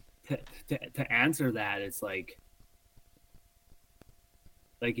answer that, it's like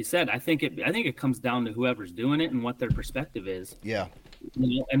you said, I think it comes down to whoever's doing it and what their perspective is. Yeah.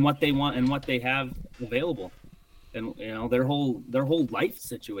 And what they want and what they have available, and their whole life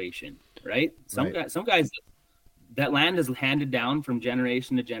situation, right? Some guys, that land is handed down from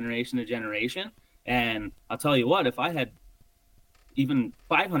generation to generation to generation. And I'll tell you what, if I had even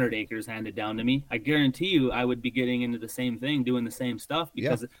 500 acres handed down to me, I guarantee you I would be getting into the same thing, doing the same stuff,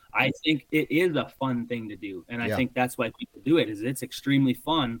 because I think it is a fun thing to do. And I think that's why people do it, is it's extremely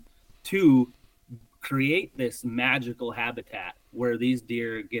fun to create this magical habitat where these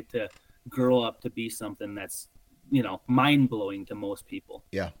deer get to grow up to be something that's, mind-blowing to most people.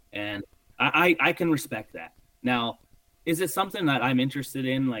 Yeah. And I can respect that. Now, is it something that I'm interested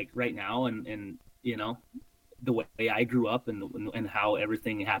in, like right now, and the way I grew up and how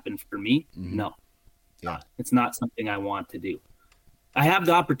everything happened for me? No. Yeah. It's not something I want to do. I have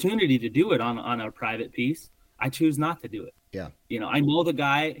the opportunity to do it on a private piece. I choose not to do it. Yeah. I know the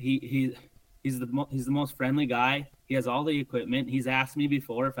guy, he's the most friendly guy. He has all the equipment. He's asked me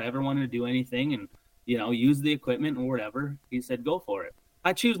before if I ever wanted to do anything and, use the equipment or whatever. He said, go for it.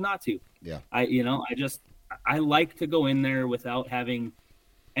 I choose not to. Yeah. I like to go in there without having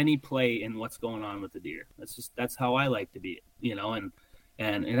any play in what's going on with the deer. That's how I like to be, and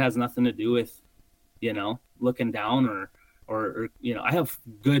it has nothing to do with, looking down or I have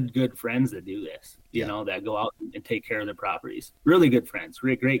good friends that do this, that go out and take care of their properties. Really good friends,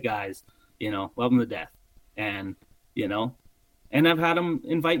 great guys, love them to death. And, and I've had them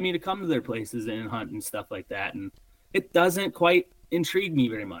invite me to come to their places and hunt and stuff like that. And it doesn't quite intrigue me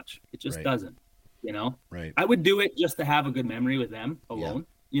very much. It just doesn't, Right. I would do it just to have a good memory with them alone.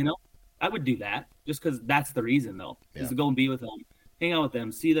 I would do that just because that's the reason, though, is to go and be with them, hang out with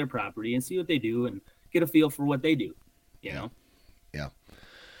them, see their property and see what they do and get a feel for what they do, know? Yeah.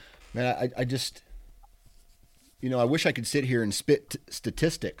 Man, I just, I wish I could sit here and spit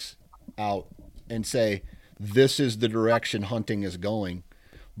statistics out and say, this is the direction hunting is going.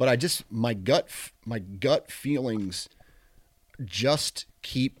 But my gut feelings just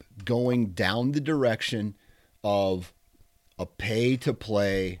keep going down the direction of a pay to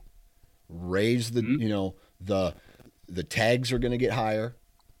play, raise the, the tags are going to get higher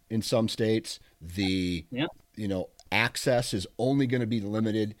in some states. The, access is only going to be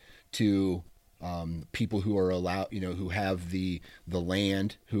limited to people who are allowed, who have the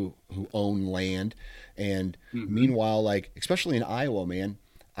land, who own land. And meanwhile, like, especially in Iowa, man,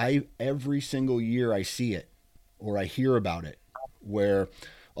 every single year I see it or I hear about it where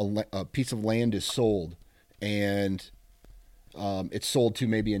a piece of land is sold and it's sold to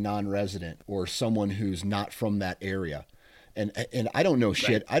maybe a non-resident or someone who's not from that area. And I don't know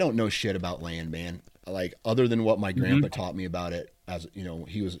shit. I don't know shit about land, man. Like, other than what my grandpa taught me about it, as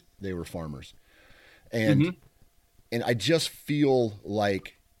they were farmers. And I just feel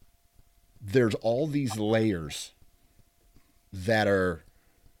like there's all these layers that are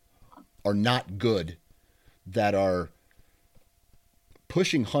not good, that are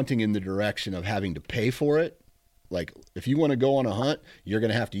pushing hunting in the direction of having to pay for it. Like, if you want to go on a hunt, you're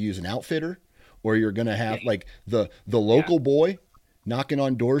going to have to use an outfitter, or you're going to have like the local boy knocking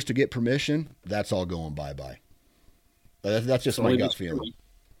on doors to get permission. That's all going bye-bye. That's just my gut feeling.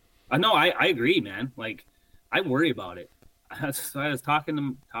 I know. I agree, man. Like, I worry about it. I was talking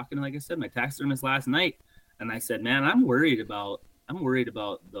to, like I said, my taxidermist last night, and I said, man, I'm worried about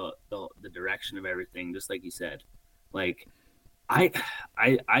the direction of everything. Just like you said, like I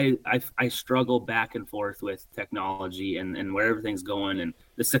struggle back and forth with technology and where everything's going, and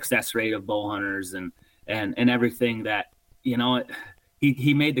the success rate of bow hunters and everything that, you know,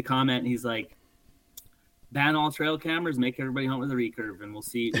 he made the comment, and he's like, ban all trail cameras, make everybody hunt with a recurve, and we'll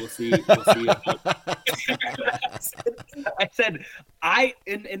see. I said,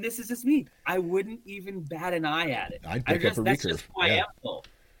 and this is just me, I wouldn't even bat an eye at it. I'd pick up a recurve. That's just who I am, though.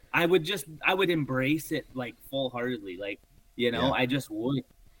 I would embrace it like full heartedly, like, you know, I just would.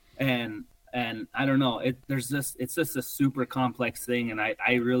 And I don't know, it's just a super complex thing, and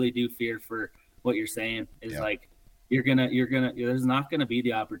I really do fear for what you're saying is like there's not gonna be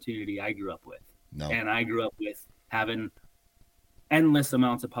the opportunity I grew up with. No. And I grew up with having endless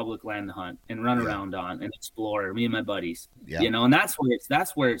amounts of public land to hunt and run around on and explore, me and my buddies. You know, and that's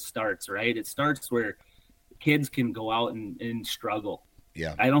where it starts, right? It starts where kids can go out and struggle.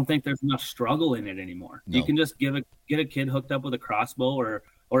 Yeah. I don't think there's enough struggle in it anymore. No. You can just get a kid hooked up with a crossbow or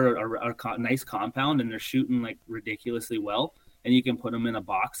a nice compound, and they're shooting like ridiculously well, and you can put them in a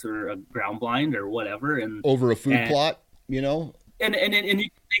box or a ground blind or whatever, and over a food plot, you know. And they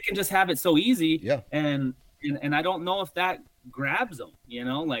can just have it so easy. Yeah. And I don't know if that grabs them, you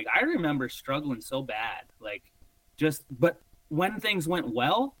know, like I remember struggling so bad, like but when things went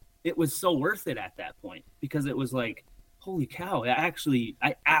well, it was so worth it at that point, because it was like, holy cow, I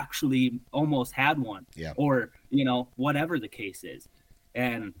actually almost had one. Yeah. Or, you know, whatever the case is.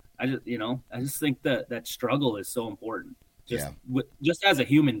 And I just think that struggle is so important. Just as a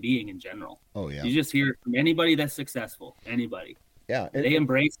human being in general. Oh yeah. You just hear from anybody that's successful, anybody. Yeah. They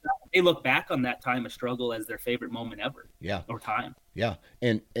embrace that. They look back on that time of struggle as their favorite moment ever. Yeah. Or time. Yeah.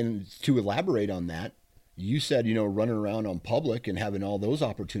 And to elaborate on that, you said, you know, running around on public and having all those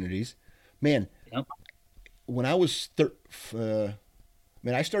opportunities, man. Yep. When I was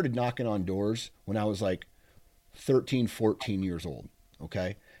I started knocking on doors when I was like 13, 14 years old.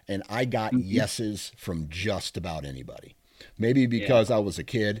 Okay. And I got yeses from just about anybody. Maybe because I was a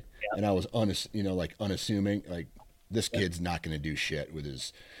kid and I was unassuming, like, this kid's not going to do shit with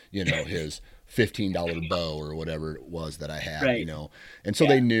his, you know, his $15 bow or whatever it was that I had, you know? And so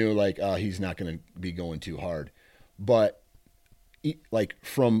they knew, like, he's not going to be going too hard. But like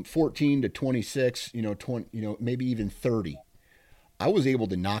from 14 to 26, you know, 20, you know, maybe even 30, I was able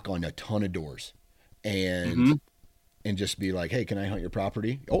to knock on a ton of doors and just be like, hey, can I hunt your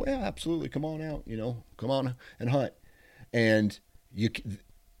property? Oh yeah, absolutely. Come on out, you know, come on and hunt. And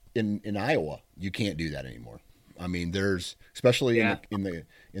in Iowa, you can't do that anymore. I mean, there's, especially in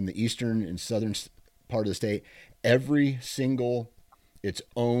the eastern and southern part of the state, it's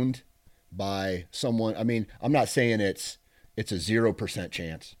owned by someone. I mean, I'm not saying it's a 0%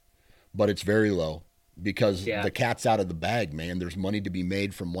 chance, but it's very low, because the cat's out of the bag, man. There's money to be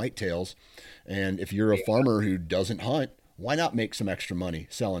made from whitetails. And if you're a farmer who doesn't hunt, why not make some extra money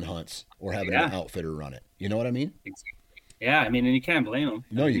selling hunts or having an outfitter run it? You know what I mean? Yeah. I mean, and you can't blame them.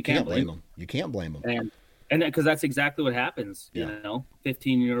 No, you can't blame them. You can't blame them. And because that's exactly what happens, you know,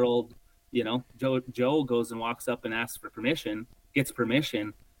 15-year-old, you know, Joe goes and walks up and asks for permission, gets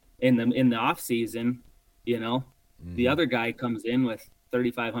permission in the off season, you know, the other guy comes in with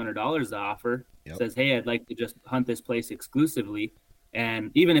 $3,500 to offer, says, hey, I'd like to just hunt this place exclusively.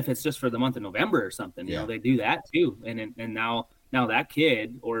 And even if it's just for the month of November or something, you know, they do that too. And now that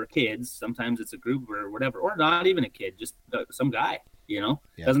kid or kids, sometimes it's a group or whatever, or not even a kid, just some guy, you know,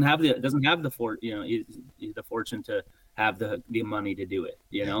 doesn't have the fortune to have the money to do it.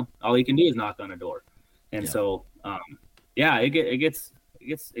 You know, all he can do is knock on a door. And so, it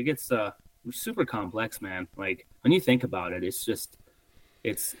gets super complex, man. Like, when you think about it, it's just,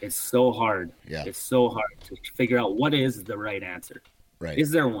 it's so hard. Yeah. It's so hard to figure out what is the right answer. Right.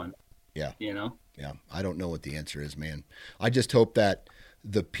 Is there one? Yeah. You know? Yeah. I don't know what the answer is, man. I just hope that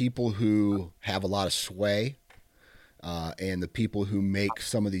the people who have a lot of sway, and the people who make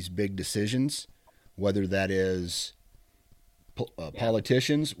some of these big decisions, whether that is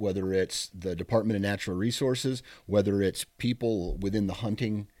politicians, whether it's the Department of Natural Resources, whether it's people within the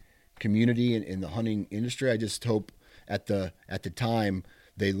hunting community and in the hunting industry, I just hope at the time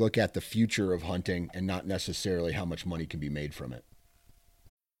they look at the future of hunting and not necessarily how much money can be made from it.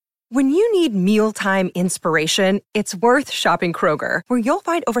 When you need mealtime inspiration, it's worth shopping Kroger, where you'll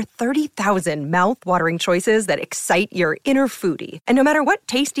find over 30,000 mouth-watering choices that excite your inner foodie. And no matter what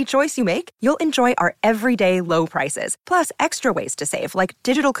tasty choice you make, you'll enjoy our everyday low prices, plus extra ways to save, like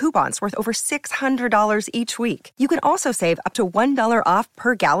digital coupons worth over $600 each week. You can also save up to $1 off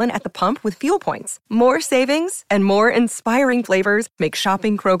per gallon at the pump with fuel points. More savings and more inspiring flavors make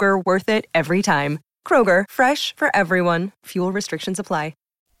shopping Kroger worth it every time. Kroger, fresh for everyone. Fuel restrictions apply.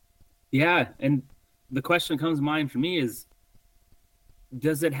 Yeah, and the question that comes to mind for me is,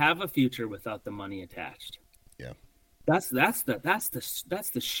 does it have a future without the money attached? Yeah. That's the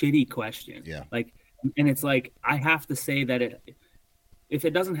shitty question. Yeah. Like, and it's like, I have to say that if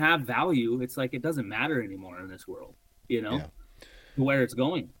it doesn't have value, it's like it doesn't matter anymore in this world, you know, where it's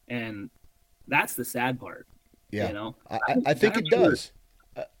going. And that's the sad part. Yeah. You know, I think it does.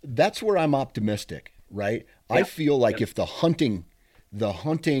 That's where I'm optimistic, right? Yeah. I feel like if the hunting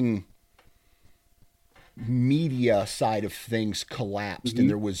media side of things collapsed and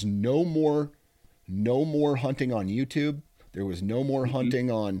there was no more hunting on YouTube, there was no more hunting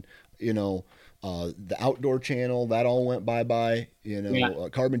on, the outdoor channel, that all went bye-bye,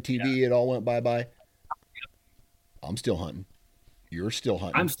 Carbon TV, it all went bye-bye. I'm still hunting. You're still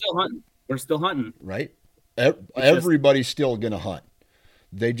hunting. I'm still hunting. We're still hunting. Right? Everybody's still going to hunt.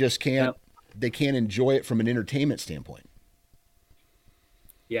 They just can't, they can't enjoy it from an entertainment standpoint.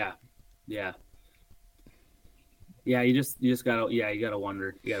 Yeah. Yeah. Yeah, you just gotta. Yeah, you gotta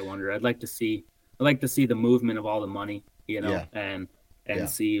wonder. I'd like to see the movement of all the money, and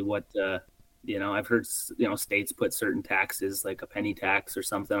see what I've heard. States put certain taxes, like a penny tax or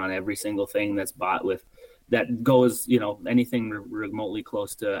something, on every single thing that's bought with that goes, anything remotely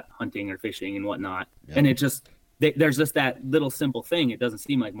close to hunting or fishing and whatnot. Yeah. And it just there's just that little simple thing. It doesn't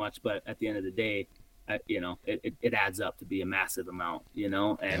seem like much, but at the end of the day, it adds up to be a massive amount.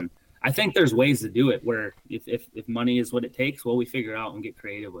 And I think there's ways to do it where if money is what it takes, well, we figure out and get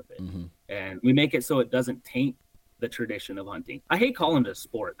creative with it. Mm-hmm. And we make it so it doesn't taint the tradition of hunting. I hate calling it a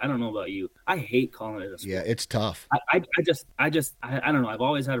sport. I don't know about you. I hate calling it a sport. Yeah, it's tough. I don't know. I've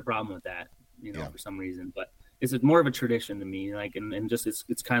always had a problem with that, for some reason, but it's more of a tradition to me. Like, and just,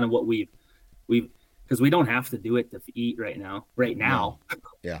 it's kind of what we've, because we don't have to do it to eat right now. No.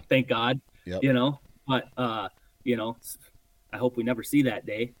 Yeah. Thank God, yep. But, I hope we never see that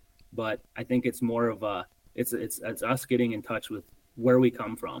day. But I think it's more of it's us getting in touch with where we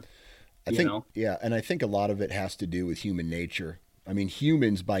come from. I think, and I think a lot of it has to do with human nature. I mean,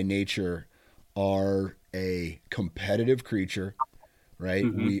 humans by nature are a competitive creature, right?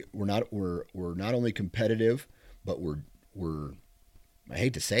 Mm-hmm. We're not only competitive, but we're I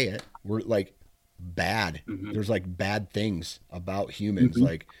hate to say it, we're like bad. Mm-hmm. There's like bad things about humans. Mm-hmm.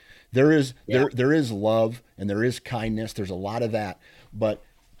 Like there is love and there is kindness. There's a lot of that, but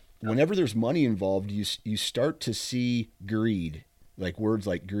whenever there's money involved, you start to see greed, like words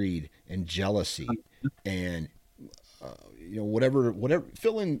like greed and jealousy, and whatever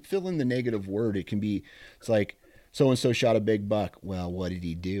fill in the negative word. It can be, it's like so and so shot a big buck. Well, what did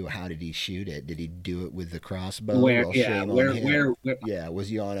he do? How did he shoot it? Did he do it with the crossbow? Where? Yeah, was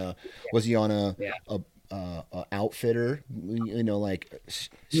he on a outfitter? Like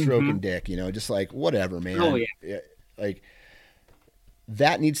stroking dick. Just like whatever, man. Oh yeah. Like.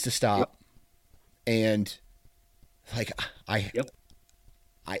 That needs to stop, and like I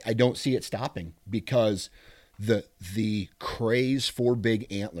don't see it stopping because the craze for big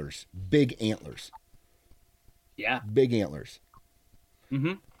antlers. Yeah, big antlers.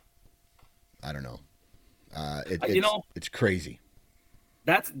 Mm-hmm. I don't know. It's crazy.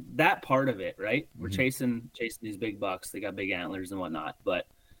 That's that part of it, right? We're chasing these big bucks. They got big antlers and whatnot, but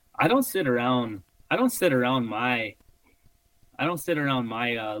I don't sit around my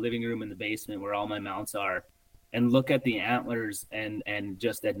living room in the basement where all my mounts are and look at the antlers and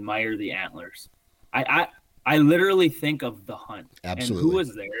just admire the antlers. I literally think of the hunt. Absolutely. And who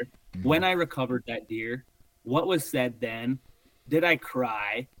was there when I recovered that deer, what was said then, did I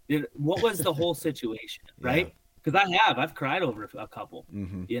cry, what was the whole situation, right? Because I've cried over a couple.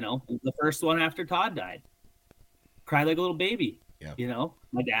 The first one after Todd died, cried like a little baby.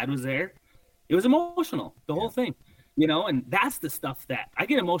 My dad was there. It was emotional, the whole thing. And that's the stuff that I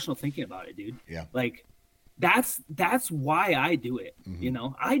get emotional thinking about it, dude. Yeah. Like that's why I do it.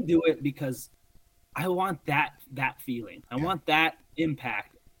 I do it because I want that feeling. I want that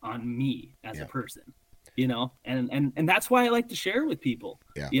impact on me as a person, and that's why I like to share with people,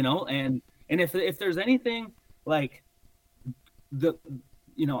 and if there's anything like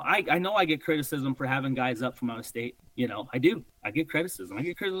I know I get criticism for having guys up from out of state. I do. I get criticism. I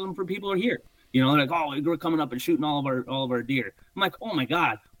get criticism for people who are here. Like, oh, we're coming up and shooting all of our deer. I'm like, oh my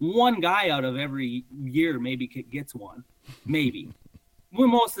God, one guy out of every year maybe gets one, maybe. We're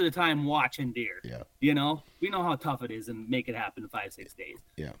most of the time watching deer. Yeah. We know how tough it is and make it happen in 5-6 days.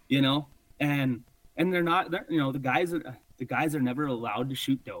 Yeah. And they're not. The guys are never allowed to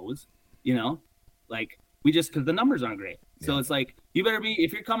shoot does. Like we just because the numbers aren't great. So it's like you better be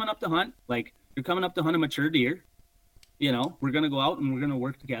if you're coming up to hunt. Like you're coming up to hunt a mature deer. We're gonna go out and we're gonna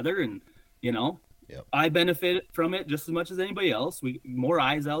work together and. I benefit from it just as much as anybody else. We more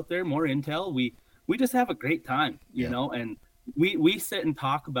eyes out there, more intel. We just have a great time, you know. And we sit and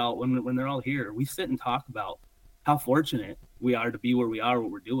talk about when they're all here. We sit and talk about how fortunate we are to be where we are,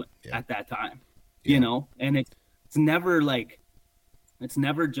 what we're doing at that time, And it's never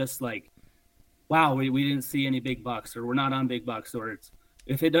just like, wow, we didn't see any big bucks, or we're not on big bucks, or it's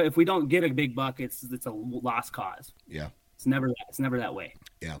if we don't get a big buck, it's a lost cause. Yeah, it's never that way.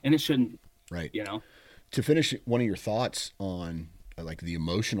 Yeah, and it shouldn't. Right. To finish one of your thoughts on like the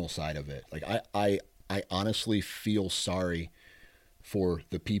emotional side of it, like I honestly feel sorry for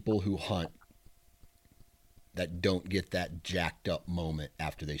the people who hunt that don't get that jacked up moment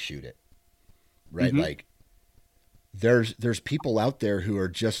after they shoot it. Right. Mm-hmm. Like there's people out there who are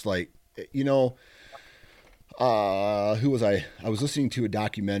just like, who was I? I was listening to a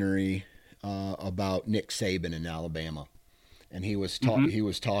documentary about Nick Saban in Alabama. And he was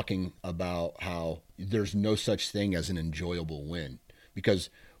talking about how there's no such thing as an enjoyable win because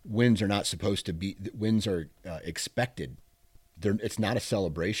wins are not supposed to be wins are expected. It's not a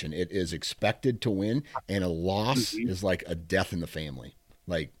celebration. It is expected to win, and a loss is like a death in the family.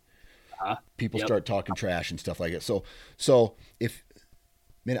 Like people start talking trash and stuff like it. So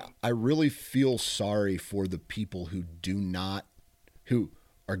I really feel sorry for the people who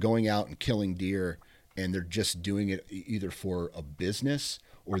are going out and killing deer. And they're just doing it either for a business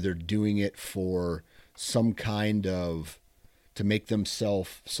or they're doing it for some kind of to make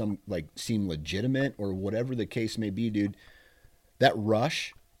themselves seem legitimate or whatever the case may be, dude. That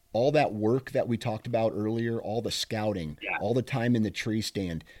rush, all that work that we talked about earlier, all the scouting, all the time in the tree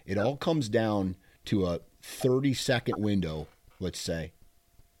stand, it all comes down to a 30-second window, let's say.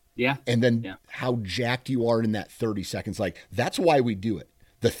 Yeah. And then how jacked you are in that 30 seconds. Like that's why we do it.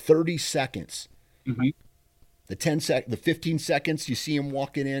 The 30 seconds. Mm-hmm. The 15 seconds, you see him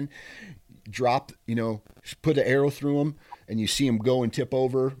walking in, drop, put an arrow through him, and you see him go and tip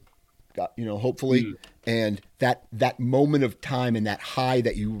over, hopefully. Mm. And that moment of time and that high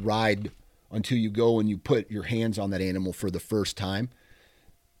that you ride until you go and you put your hands on that animal for the first time.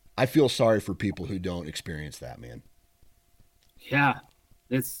 I feel sorry for people who don't experience that, man. Yeah,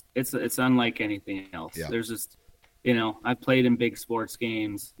 it's unlike anything else. Yeah. There's just, I've played in big sports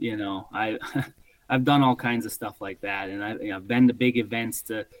games, I've done all kinds of stuff like that. And I've been to big events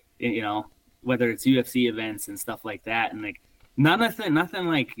to, whether it's UFC events and stuff like that. And like, nothing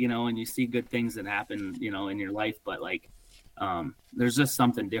like, when you see good things that happen, in your life, but like, there's just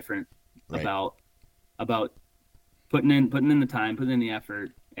something different about putting in the time, putting in the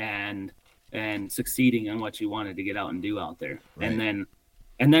effort and succeeding on what you wanted to get out and do out there. Right.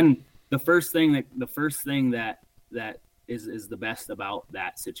 And then the first thing that is the best about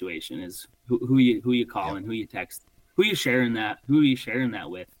that situation is who you call and who you text, who you sharing that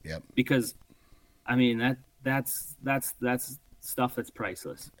with. Yep. Because I mean that's stuff that's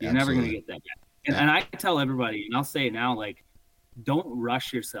priceless. You're never going to get that back. And I tell everybody, and I'll say it now, like, don't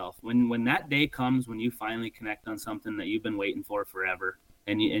rush yourself. When that day comes, when you finally connect on something that you've been waiting for forever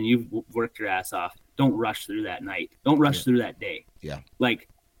and you've worked your ass off, don't rush through that night. Don't rush through that day. Yeah. Like,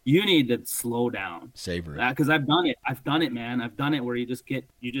 you need to slow down. Savor it. Because I've done it, man. I've done it where you just get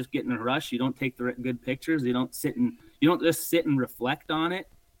in a rush. You don't take the good pictures. You don't just sit and reflect on it.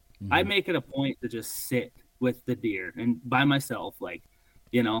 Mm-hmm. I make it a point to just sit with the deer and by myself, like,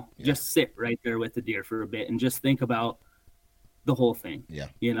 just sit right there with the deer for a bit and just think about the whole thing. Yeah.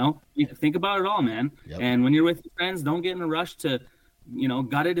 You think about it all, man. Yep. And when you're with your friends, don't get in a rush to,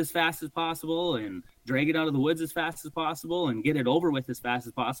 gut it as fast as possible and drag it out of the woods as fast as possible and get it over with as fast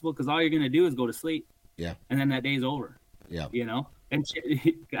as possible. Cause all you're going to do is go to sleep. Yeah. And then that day's over. Yeah. And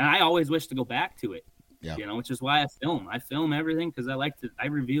I always wish to go back to it. Yeah. Which is why I film everything. Cause I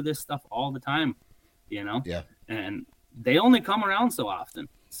review this stuff all the time, Yeah. And they only come around so often.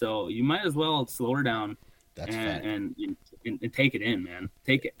 So you might as well slow her down. That's and take it in, man.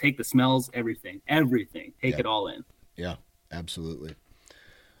 Take the smells, everything. Take it all in. Yeah, absolutely.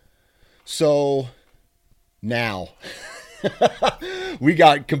 So now we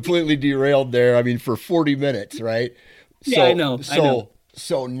got completely derailed there. I mean, for 40 minutes, right? Yeah, I know.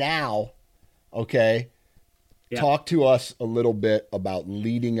 So now, okay, Yeah. talk to us a little bit about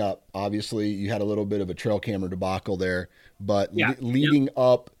leading up. Obviously, you had a little bit of a trail camera debacle there, but Yeah. leading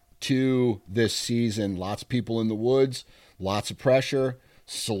up to this season, lots of people in the woods, lots of pressure,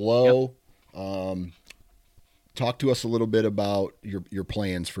 slow. Talk to us a little bit about your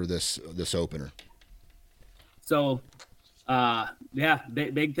plans for this opener. So,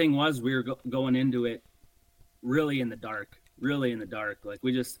 big thing was we were going into it really in the dark. Like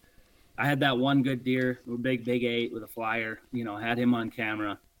I had that one good deer, big 8 with a flyer, had him on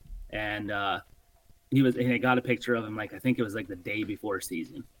camera, and I got a picture of him. Like, I think it was like the day before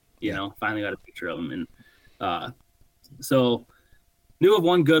season, finally got a picture of him. And, so knew of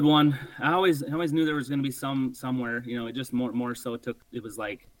one good one. I always knew there was going to be somewhere, it just more so it was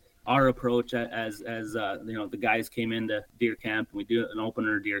like our approach as the guys came into deer camp, and we do an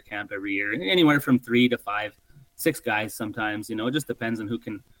opener deer camp every year, anywhere from 3 to 5, 6 guys sometimes, it just depends on who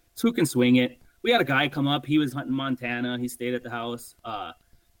can swing it. We had a guy come up, he was hunting Montana, he stayed at the house.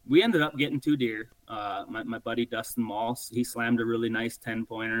 We ended up getting 2 deer. My buddy Dustin Moss, he slammed a really nice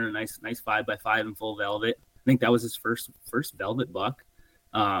 10-pointer, a nice 5x5 in full velvet. I think that was his first velvet buck.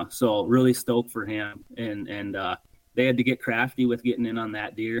 So really stoked for him, and they had to get crafty with getting in on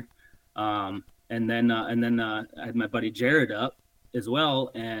that deer. And then I had my buddy Jared up as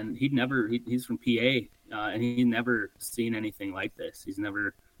well, and he's from PA, and he'd never seen anything like this. He's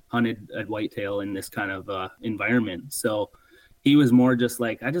never hunted a whitetail in this kind of environment. So he was more just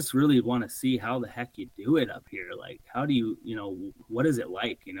like, I just really want to see how the heck you do it up here. Like, how do you, what is it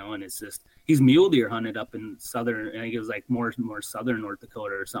like, and it's just, he's mule deer hunted up in southern, I think it was like more southern North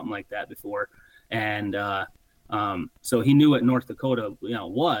Dakota or something like that before. And so he knew what North Dakota,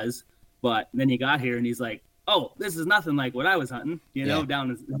 was, but then he got here and he's like, oh, this is nothing like what I was hunting, down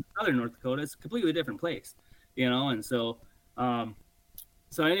in southern North Dakota. It's a completely different place, and so,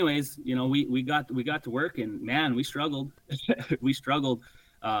 so anyways, we got to work, and man, we struggled.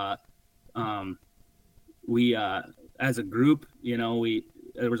 We as a group,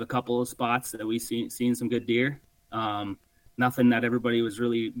 there was a couple of spots that we seen some good deer. Nothing that everybody was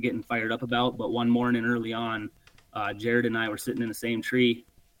really getting fired up about, but one morning early on, Jared and I were sitting in the same tree,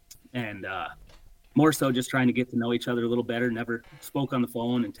 and more so just trying to get to know each other a little better. Never spoke on the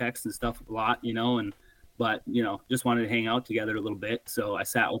phone and text and stuff a lot, but just wanted to hang out together a little bit. So I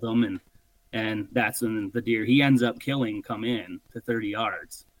sat with him, and that's when the deer he ends up killing come in to 30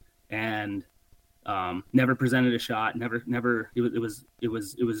 yards, and never presented a shot. Never. It was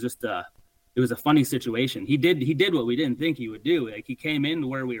just it was a funny situation. He did what we didn't think he would do. Like, he came in to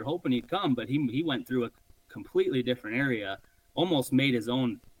where we were hoping he'd come, but he went through a completely different area, almost made his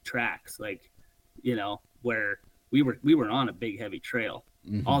own tracks, like, where we were on a big heavy trail.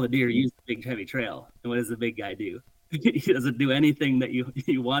 Mm-hmm. All the deer use a big heavy trail. And what does the big guy do? He doesn't do anything that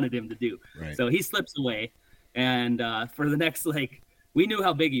you wanted him to do. Right. So he slips away, and for the next, we knew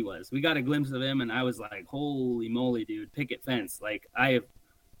how big he was. We got a glimpse of him, and I was like, holy moly, dude, picket fence. Like, I have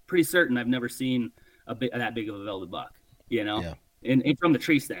pretty certain I've never seen that big of a velvet buck, yeah. and from the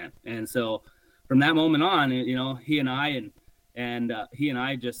tree stand. And so from that moment on, he and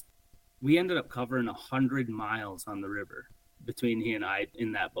I just, we ended up covering 100 miles on the river between he and I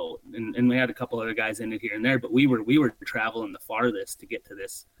in that boat. And we had a couple other guys in it here and there, but we were traveling the farthest to get to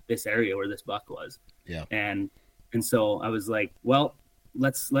this area where this buck was. Yeah. And so I was like, well,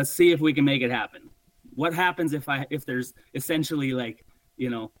 let's see if we can make it happen. What happens if there's essentially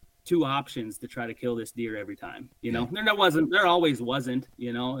 2 options to try to kill this deer every time, there always wasn't,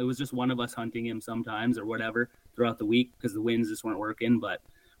 it was just one of us hunting him sometimes or whatever throughout the week, because the winds just weren't working. But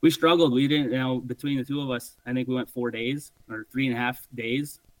we struggled. We didn't, between the 2 of us, I think we went 4 days or 3.5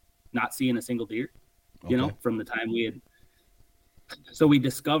 days not seeing a single deer, from the time we had. So we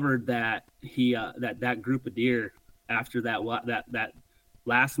discovered that that group of deer, after that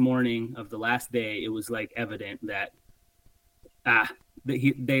last morning of the last day, it was like evident that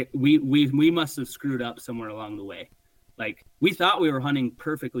we must have screwed up somewhere along the way. Like, we thought we were hunting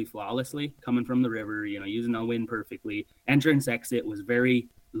perfectly flawlessly, coming from the river, using the wind perfectly. Entrance exit was very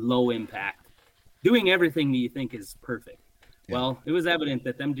low impact, doing everything that you think is perfect. Yeah. Well, it was evident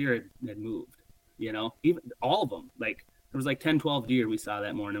that them deer had moved, even all of them. Like, there was 10, 12 deer we saw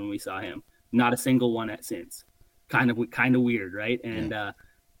that morning when we saw him. Not a single one since. Kind of weird, right? And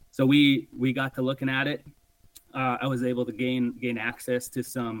so we got to looking at it. I was able to gain access to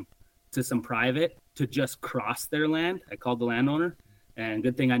some private to just cross their land. I called the landowner, and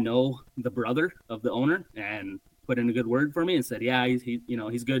good thing I know the brother of the owner, and put in a good word for me and said, yeah,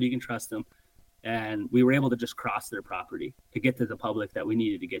 he's good. You can trust him. And we were able to just cross their property to get to the public that we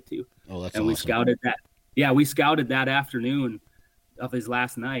needed to get to. Oh, that's awesome. We scouted that. Yeah, we scouted that afternoon. his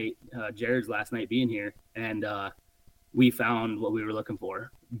last night, Jared's last night being here, and we found what we were looking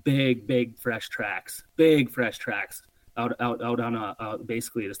for. Big fresh tracks out on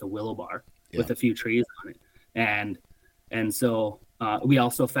basically just a willow bar with a few trees on it. And so we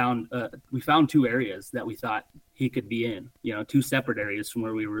also found 2 areas that we thought he could be in, 2 separate areas from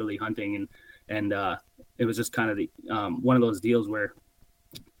where we were really hunting. And it was just kind of the one of those deals where,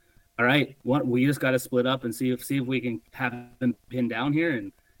 all right, we just got to split up and see if we can have them pinned down here.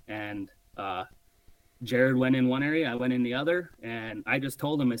 And Jared went in one area, I went in the other, and I just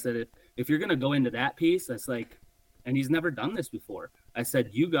told him, I said, if you're going to go into that piece, that's like, and he's never done this before. I said,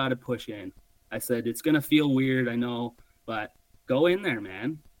 you got to push in. I said, it's going to feel weird, I know, but go in there,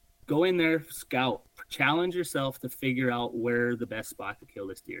 man. Go in there, scout, challenge yourself to figure out where the best spot to kill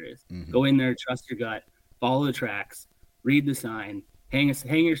this deer is. Mm-hmm. Go in there, trust your gut, follow the tracks, read the sign, hang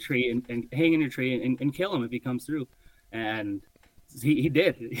your tree and hang in your tree and kill him if he comes through. And he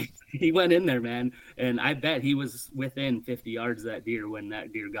did. He went in there, man. And I bet he was within 50 yards of that deer when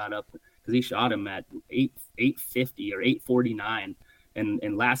that deer got up, because he shot him at 850 or 849.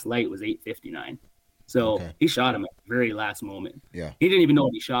 And last light was 859. So he shot him at the very last moment. Yeah. He didn't even know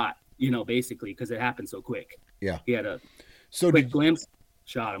what he shot, basically, because it happened so quick. Yeah. He had a quick glimpse,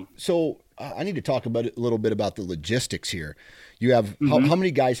 shot him. So I need to talk about a little bit about the logistics here. You have, how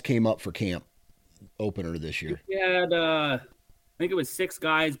many guys came up for camp opener this year? We had, I think it was 6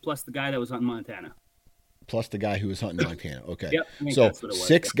 guys plus the guy that was hunting Montana. Plus the guy who was hunting Montana. Okay. Yep. So that's what it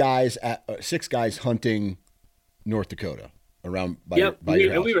was. 6 guys hunting North Dakota around by your house.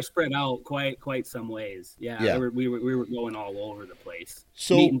 And we were spread out quite some ways. Yeah. We were going all over the place.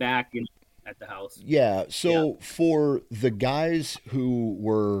 So meeting back at the house. Yeah. So for the guys who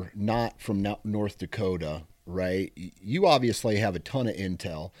were not from North Dakota, right? You obviously have a ton of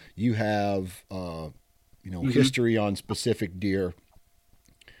intel. You have, history on specific deer.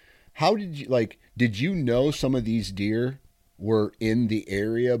 How did you know some of these deer were in the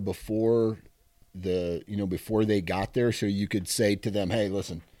area before they got there, so you could say to them, hey,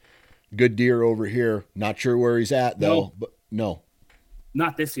 listen, good deer over here. Not sure where he's at though, but no.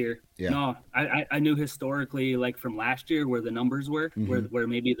 Not this year. Yeah. No, I knew historically, like from last year, where the numbers were, where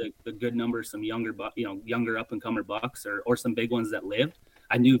maybe the good numbers, some younger up and comer bucks or some big ones that lived.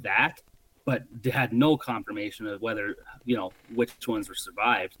 I knew that, but had no confirmation of whether which ones were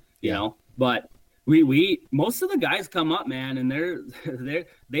survived. You know, but we most of the guys come up, man, and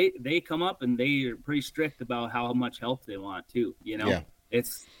they come up and they are pretty strict about how much help they want too.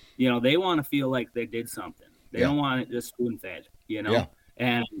 It's they want to feel like they did something. They don't want it just spoon fed.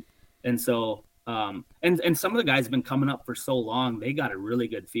 And so and some of the guys have been coming up for so long, they got a really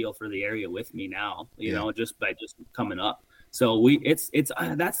good feel for the area with me now, just by just coming up. So it's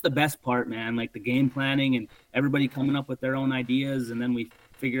that's the best part, man, like the game planning and everybody coming up with their own ideas, and then we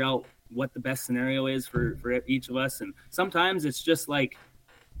figure out what the best scenario is for each of us. And sometimes it's just like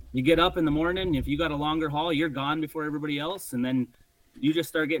you get up in the morning, if you got a longer haul, you're gone before everybody else, and then you just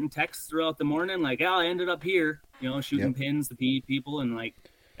start getting texts throughout the morning like, I ended up here, shooting pins to people,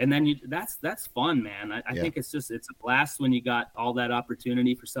 and then that's fun, man. I think it's a blast when you got all that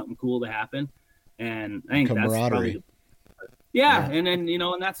opportunity for something cool to happen. And I think that's probably and then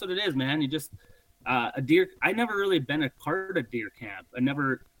and that's what it is, man. You just a deer. I never really been a part of deer camp.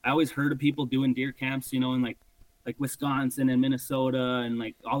 I always heard of people doing deer camps, in like Wisconsin and Minnesota and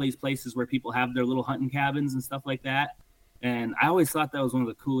like all these places where people have their little hunting cabins and stuff like that. And I always thought that was one of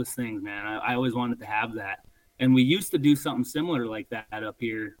the coolest things, man. I always wanted to have that. And we used to do something similar like that up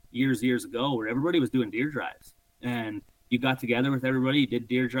here years ago, where everybody was doing deer drives. And you got together with everybody, you did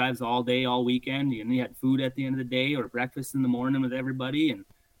deer drives all day, all weekend, and you had food at the end of the day or breakfast in the morning with everybody. And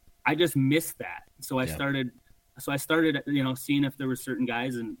I just missed that. So I started, seeing if there were certain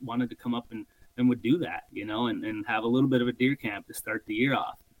guys and wanted to come up and would do that, and have a little bit of a deer camp to start the year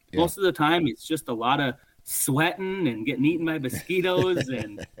off. Yeah. Most of the time, it's just a lot of sweating and getting eaten by mosquitoes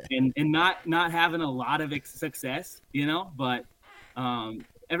and not having a lot of success, but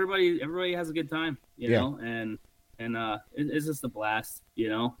everybody has a good time, and it's just a blast,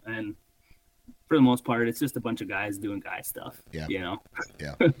 and for the most part, it's just a bunch of guys doing guy stuff,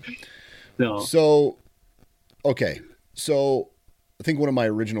 So, okay. So I think one of my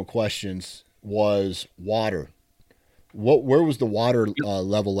original questions was water. Where was the water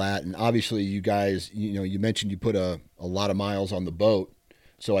level at? And obviously you guys, you mentioned you put a lot of miles on the boat.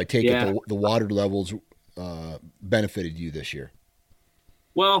 So I take it the water levels benefited you this year.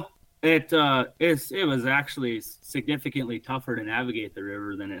 Well, it was actually significantly tougher to navigate the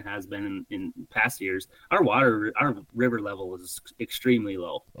river than it has been in past years. Our river level was extremely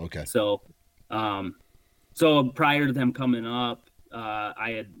low. Okay. So, so prior to them coming up,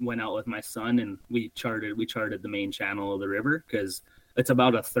 I had went out with my son and we charted the main channel of the river, because it's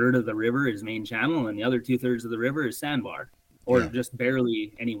about a third of the river is main channel and the other 2/3 of the river is sandbar, or just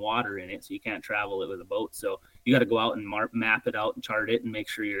barely any water in it, so you can't travel it with a boat. So you got to go out and map it out and chart it and make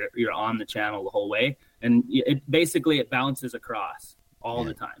sure you're on the channel the whole way. And it bounces across all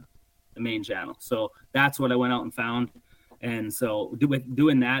the time, the main channel. So that's what I went out and found. And so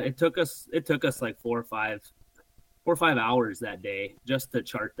doing that, it took us like 4 or 5 hours that day just to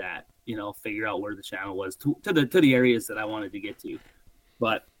chart that, figure out where the channel was to the areas that I wanted to get to.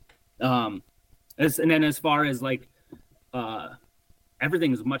 But as far as like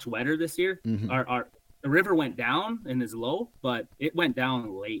everything is much wetter this year. The river went down and is low, but it went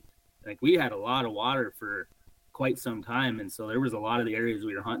down late. Like we had a lot of water for quite some time, and so there was a lot of the areas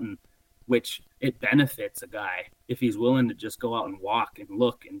we were hunting, which it benefits a guy if he's willing to just go out and walk and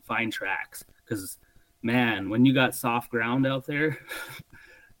look and find tracks. Because man, when you got soft ground out there,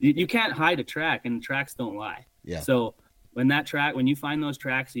 you can't hide a track, and tracks don't lie. Yeah. So when you find those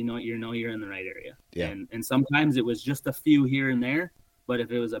tracks, you're in the right area. Yeah. And sometimes it was just a few here and there, but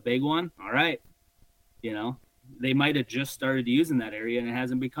if it was a big one, all right, they might have just started using that area and it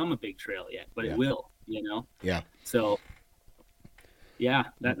hasn't become a big trail yet, but it will, Yeah. So yeah,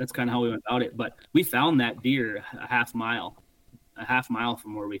 that's kind of how we went about it. But we found that deer a half mile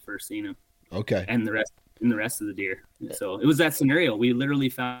from where we first seen him. Okay. And the rest of the deer. So it was that scenario. We literally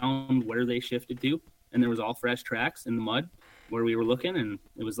found where they shifted to, and there was all fresh tracks in the mud where we were looking, and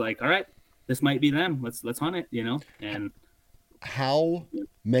it was like, all right, this might be them. Let's hunt it, And how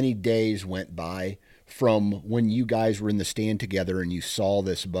many days went by from when you guys were in the stand together and you saw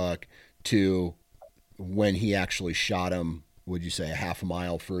this buck to when he actually shot him? Would you say a half a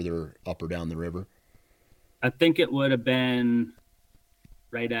mile further up or down the river? I think it would have been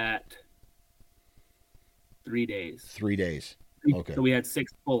right at 3 days. 3 days. Okay. So we had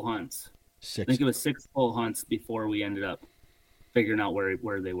 6 full hunts. I think it was 6 full hunts before we ended up figuring out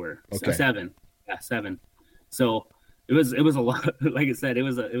where they were. Okay. So 7. Yeah, 7. So it was a lot. Like I said, it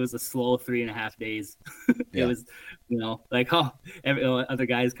was a slow 3.5 days. It was, like, other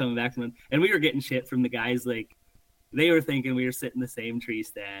guys coming back from, and we were getting shit from the guys. Like they were thinking we were sitting in the same tree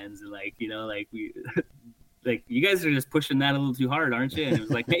stands, and like we. Like, you guys are just pushing that a little too hard, aren't you? And it was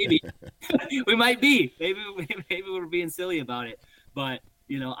like, maybe we might be. Maybe we're being silly about it. But,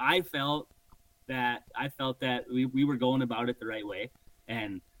 I felt that we were going about it the right way.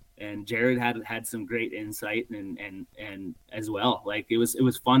 And Jared had some great insight and as well. Like, it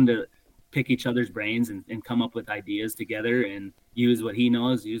was fun to pick each other's brains and come up with ideas together and use what he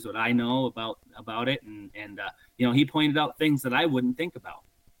knows, use what I know about it. And he pointed out things that I wouldn't think about.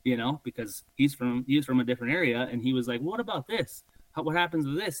 Because he's from a different area, and he was like, "What about this? What happens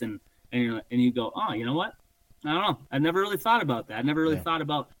with this?" And you go, "Oh, you know what? I don't know. I never really thought about that. I never really thought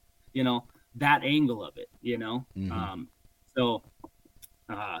about, that angle of it. Mm-hmm. So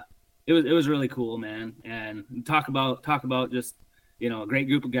it was really cool, man. And talk about just a great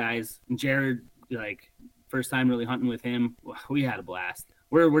group of guys. And Jared, like, first time really hunting with him, we had a blast.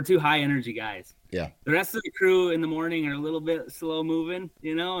 We're 2 high energy guys. Yeah. The rest of the crew in the morning are a little bit slow moving,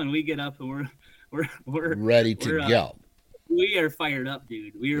 and we get up and we're ready to go. We are fired up,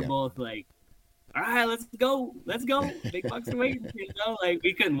 dude. We were both like, all right, let's go. Big bucks are waiting, like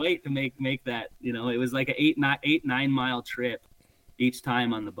we couldn't wait to make that, it was like an 8-9 mile trip each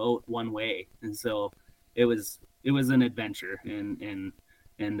time on the boat one way. And so it was an adventure and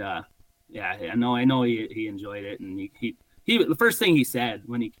yeah, I know he enjoyed it, and he the first thing he said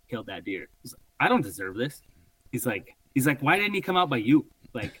when he killed that deer was, "I don't deserve this." He's like, "Why didn't he come out by you?"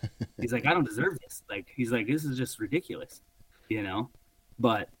 Like, he's like, "I don't deserve this." Like, he's like, "This is just ridiculous,"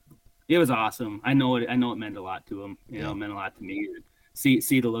 But it was awesome. I know it meant a lot to him. It meant a lot to me. See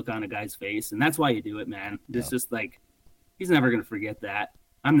the look on a guy's face, and that's why you do it, man. It's just like, he's never gonna forget that.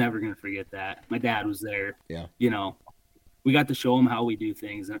 I'm never gonna forget that. My dad was there. Yeah. We got to show him how we do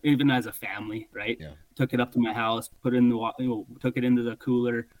things, even as a family, right? Yeah. Took it up to my house, took it into the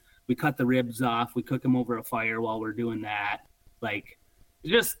cooler. We cut the ribs off. We cook them over a fire while we're doing that. Like,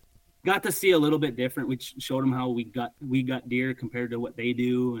 just got to see a little bit different. We showed him how we got deer compared to what they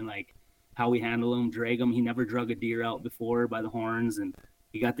do, and like how we handle them, drag them. He never drug a deer out before by the horns, and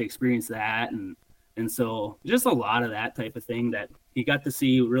he got to experience that. And so just a lot of that type of thing that he got to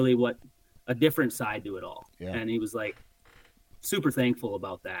see really what a different side to it all. Yeah. And he was like, super thankful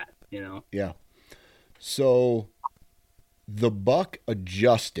about that, Yeah. So the buck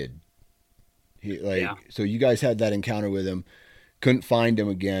adjusted. So you guys had that encounter with him, couldn't find him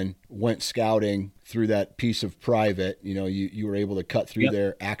again, went scouting through that piece of private, you were able to cut through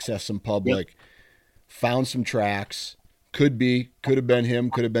there, access some public, found some tracks, Could have been him,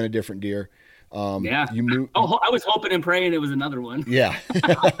 could have been a different deer. Yeah. You moved. Oh, I was hoping and praying it was another one. Yeah.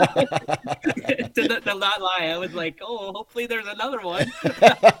 to not lie, I was like, oh, hopefully there's another one.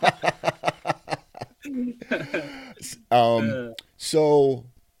 So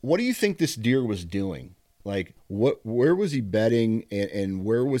what do you think this deer was doing? Like, where was he bedding, and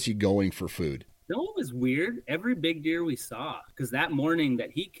where was he going for food? No, it was weird. Every big deer we saw, because that morning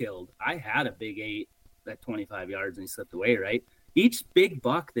that he killed, I had a big 8 at 25 yards and he slipped away, right? Each big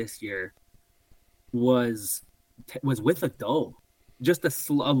buck this year was with a doe, just a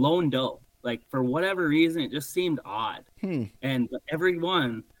lone doe. Like, for whatever reason, it just seemed odd. And every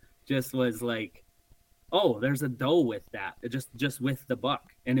one just was like, oh, there's a doe with that. It just with the buck.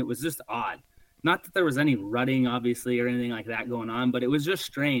 And it was just odd. Not that there was any rutting, obviously, or anything like that going on, but it was just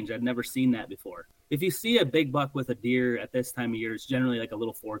strange. I'd never seen that before. If you see a big buck with a deer at this time of year, it's generally like a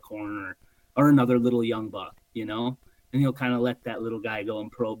little 4-corner or another little young buck, you know? And he'll kind of let that little guy go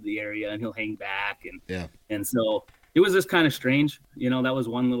and probe the area, and he'll hang back. And so it was just kind of strange. You know, that was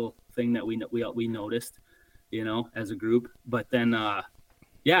one little thing that we noticed, you know, as a group. But then,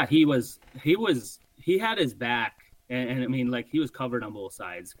 he had his back, and I mean, like, he was covered on both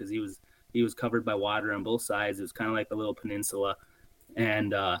sides because he was covered by water on both sides. It was kind of like a little peninsula,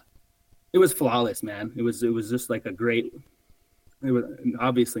 and it was flawless, man. It was just like a great. It was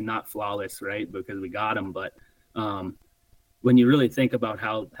obviously not flawless, right? Because we got him, but when you really think about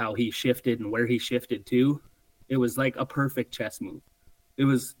how he shifted and where he shifted to, it was like a perfect chess move.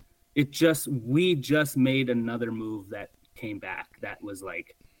 We just made another move that came back. That was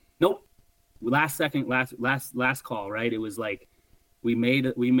like, nope. Last call, right? It was like we made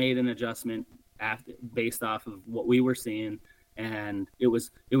an adjustment based off of what we were seeing, and it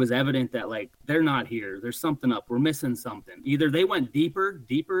was evident that, like, they're not here. There's something up. We're missing something. Either they went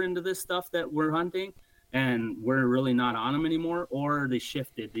deeper into this stuff that we're hunting, and we're really not on them anymore, or they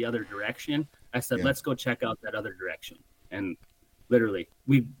shifted the other direction. I said, let's go check out that other direction. And literally,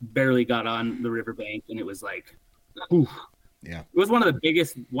 we barely got on the riverbank, and it was like, whew. Yeah. It was one of the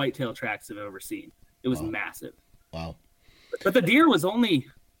biggest whitetail tracks I've ever seen. It was massive. Wow. But the deer was only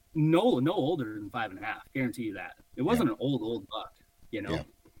no older than 5.5. Guarantee you that. It wasn't an old buck, you know?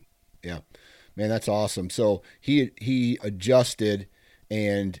 Yeah. Man, that's awesome. So he adjusted,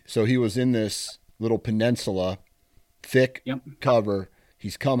 and so he was in this little peninsula, thick cover.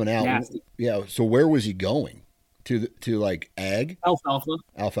 He's coming out. Nasty. Yeah. So where was he going? To like ag?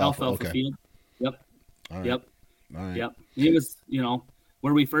 Alfalfa Okay. field. Yep. All right. Yep. All right. Yep. He was, you know,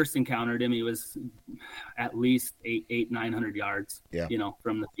 where we first encountered him, he was at least 900 yards, you know,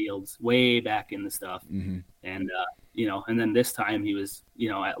 from the fields, way back in the stuff. Mm-hmm. And, you know, and then this time he was, you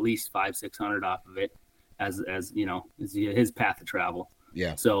know, at least 500-600 off of it as, you know, as his path of travel.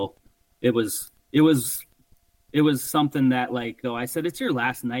 Yeah. So it was something that, like, oh, I said, it's your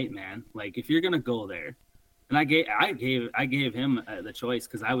last night, man. Like, if you're going to go there. And I gave him the choice,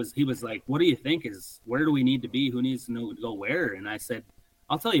 because he was like, what do you think where do we need to be? Who needs to know to go where? And I said,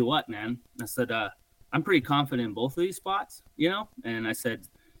 I'll tell you what, man. I said, I'm pretty confident in both of these spots, you know? And I said,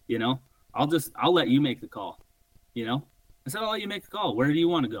 you know, I'll let you make the call, you know? I said, I'll let you make the call. Where do you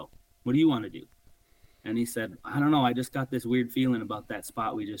want to go? What do you want to do? And he said, I don't know. I just got this weird feeling about that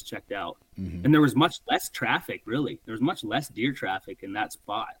spot we just checked out. Mm-hmm. And there was much less traffic, really. There was much less deer traffic in that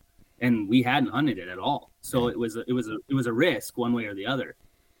spot. And we hadn't hunted it at all. So it was a risk one way or the other.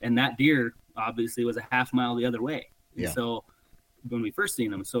 And that deer obviously was a half mile the other way. And so when we first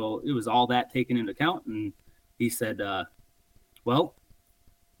seen him, so it was all that taken into account. And he said, well,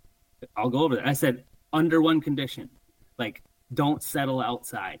 I'll go over there. I said, under one condition, like, don't settle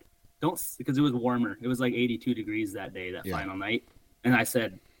outside. Because it was warmer. It was like 82 degrees that day, that final night. And I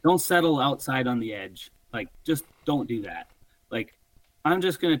said, don't settle outside on the edge. Like, just don't do that. Like, I'm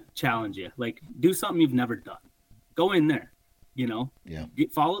just going to challenge you. Like, do something you've never done. Go in there, you know? Yeah.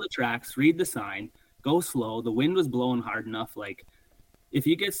 Follow the tracks, read the sign, go slow. The wind was blowing hard enough. Like, if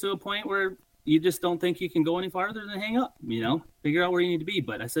you get to a point where you just don't think you can go any farther, then hang up, you know? Figure out where you need to be.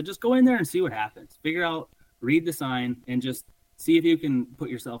 But I said, just go in there and see what happens. Figure out, read the sign, and just see if you can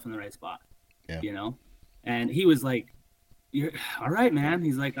put yourself in the right spot, you know? And he was like, "You're all right, man."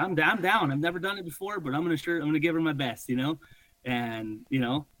 He's like, I'm down. I've never done it before, but I'm going to give her my best, you know? And, you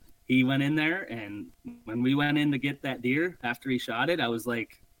know, he went in there, and when we went in to get that deer after he shot it, I was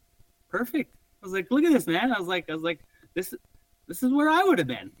like, perfect. I was like, look at this, man. I was like, this is where I would have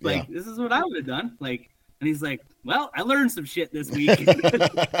been. Like, this is what I would have done. Like, and he's like, well, I learned some shit this week.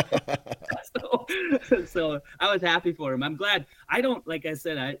 so I was happy for him. I'm glad. Like I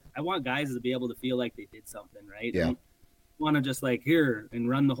said, I want guys to be able to feel like they did something, right? Yeah. I don't want to just, like, here and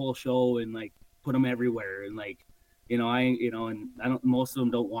run the whole show and, like, put them everywhere and, like, and most of them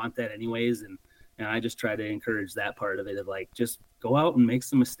don't want that anyways. And I just try to encourage that part of it of like, just go out and make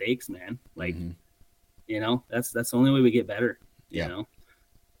some mistakes, man. Like, that's the only way we get better, you know?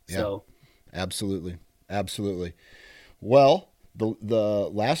 Yeah. So. Absolutely. Absolutely. Well, the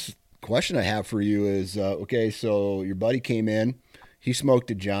last question I have for you is, okay, so your buddy came in, he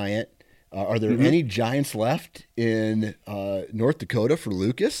smoked a giant. Are there any giants left in North Dakota for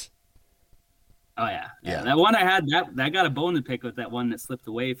Lucas? Oh yeah. That one I had, that got a bone to pick with that one that slipped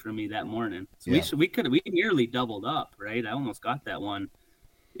away from me that morning. So we nearly doubled up, right? I almost got that one.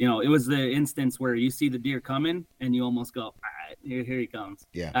 It was the instance where you see the deer coming and you almost go, all right, here he comes.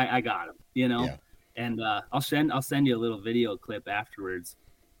 Yeah. I got him, Yeah. And I'll send you a little video clip afterwards,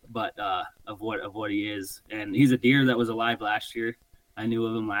 but of what he is. And he's a deer that was alive last year. I knew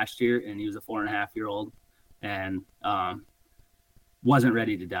of him last year, and he was a 4.5-year-old, and wasn't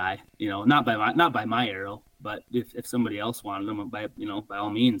ready to die. Not by my arrow, but if somebody else wanted him, by all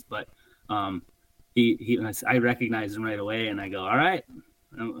means. But I recognized him right away, and I go, all right,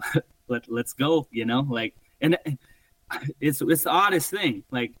 let's go. And it's the oddest thing.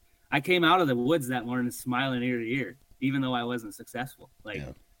 Like, I came out of the woods that morning smiling ear to ear, even though I wasn't successful.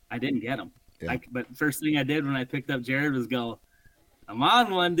 I didn't get him. Yeah. But first thing I did when I picked up Jared was go, I'm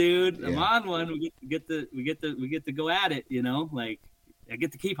on one, dude. I'm on one. We get to go at it, Like, I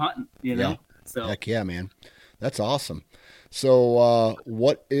get to keep hunting, know. So heck yeah, man. That's awesome. So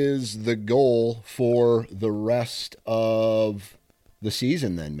what is the goal for the rest of the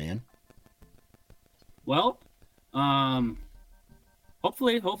season then, man? Well,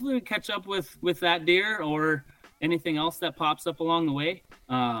 hopefully we catch up with that deer or anything else that pops up along the way.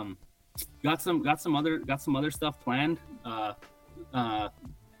 Got some other stuff planned.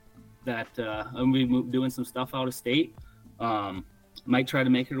 That I'm gonna be doing some stuff out of state. Might try to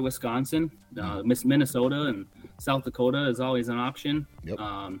make it to Wisconsin. Minnesota and South Dakota is always an option. Yep.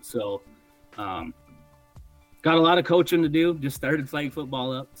 Got a lot of coaching to do. Just started flag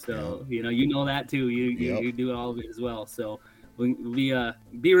football up, so you know that too. You do all of it as well. So we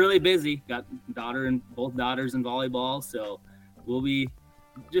be really busy. Got both daughters in volleyball, so we'll be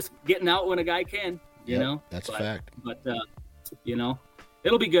just getting out when a guy can. You know, that's a fact. But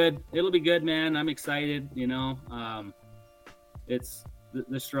it'll be good. It'll be good, man. I'm excited. It's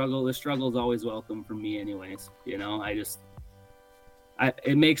the struggle. The struggle is always welcome for me, anyways. It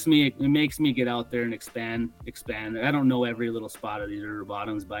makes me get out there and expand. I don't know every little spot of these river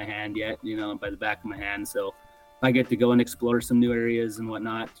bottoms by hand yet, by the back of my hand. So I get to go and explore some new areas and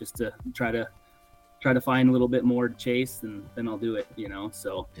whatnot, just to try to find a little bit more to chase, and then I'll do it.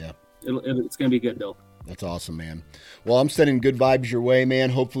 So yeah, it's gonna be good though. That's awesome, man. Well, I'm sending good vibes your way, man.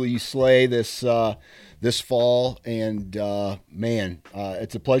 Hopefully you slay this fall, and man,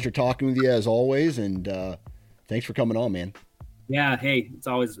 it's a pleasure talking with you as always, and thanks for coming on, man. Yeah, hey, it's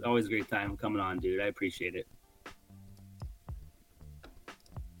always a great time coming on, dude. I appreciate it.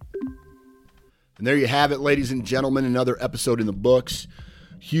 And there you have it, ladies and gentlemen, another episode in the books.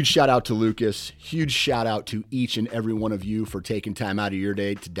 Huge shout out to Lucas. Huge shout out to each and every one of you for taking time out of your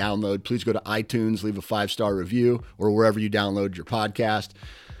day to download. Please go to iTunes, leave a 5-star review, or wherever you download your podcast.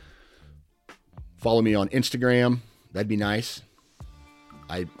 Follow me on Instagram. That'd be nice.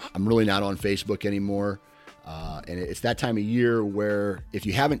 I'm really not on Facebook anymore. And it's that time of year where if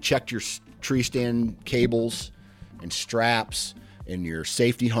you haven't checked your tree stand cables and straps and your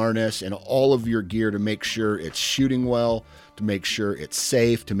safety harness and all of your gear to make sure it's shooting well, to make sure it's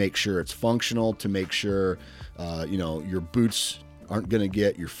safe, to make sure it's functional, to make sure, your boots aren't going to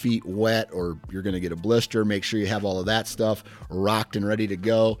get your feet wet or you're going to get a blister. Make sure you have all of that stuff rocked and ready to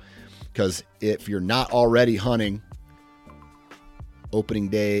go. Because if you're not already hunting, opening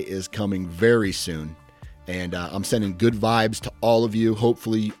day is coming very soon. And I'm sending good vibes to all of you.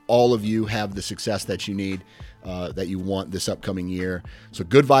 Hopefully all of you have the success that you need, that you want this upcoming year. So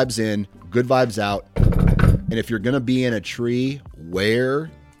good vibes in, good vibes out. And if you're going to be in a tree,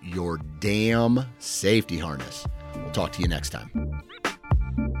 wear your damn safety harness. We'll talk to you next time.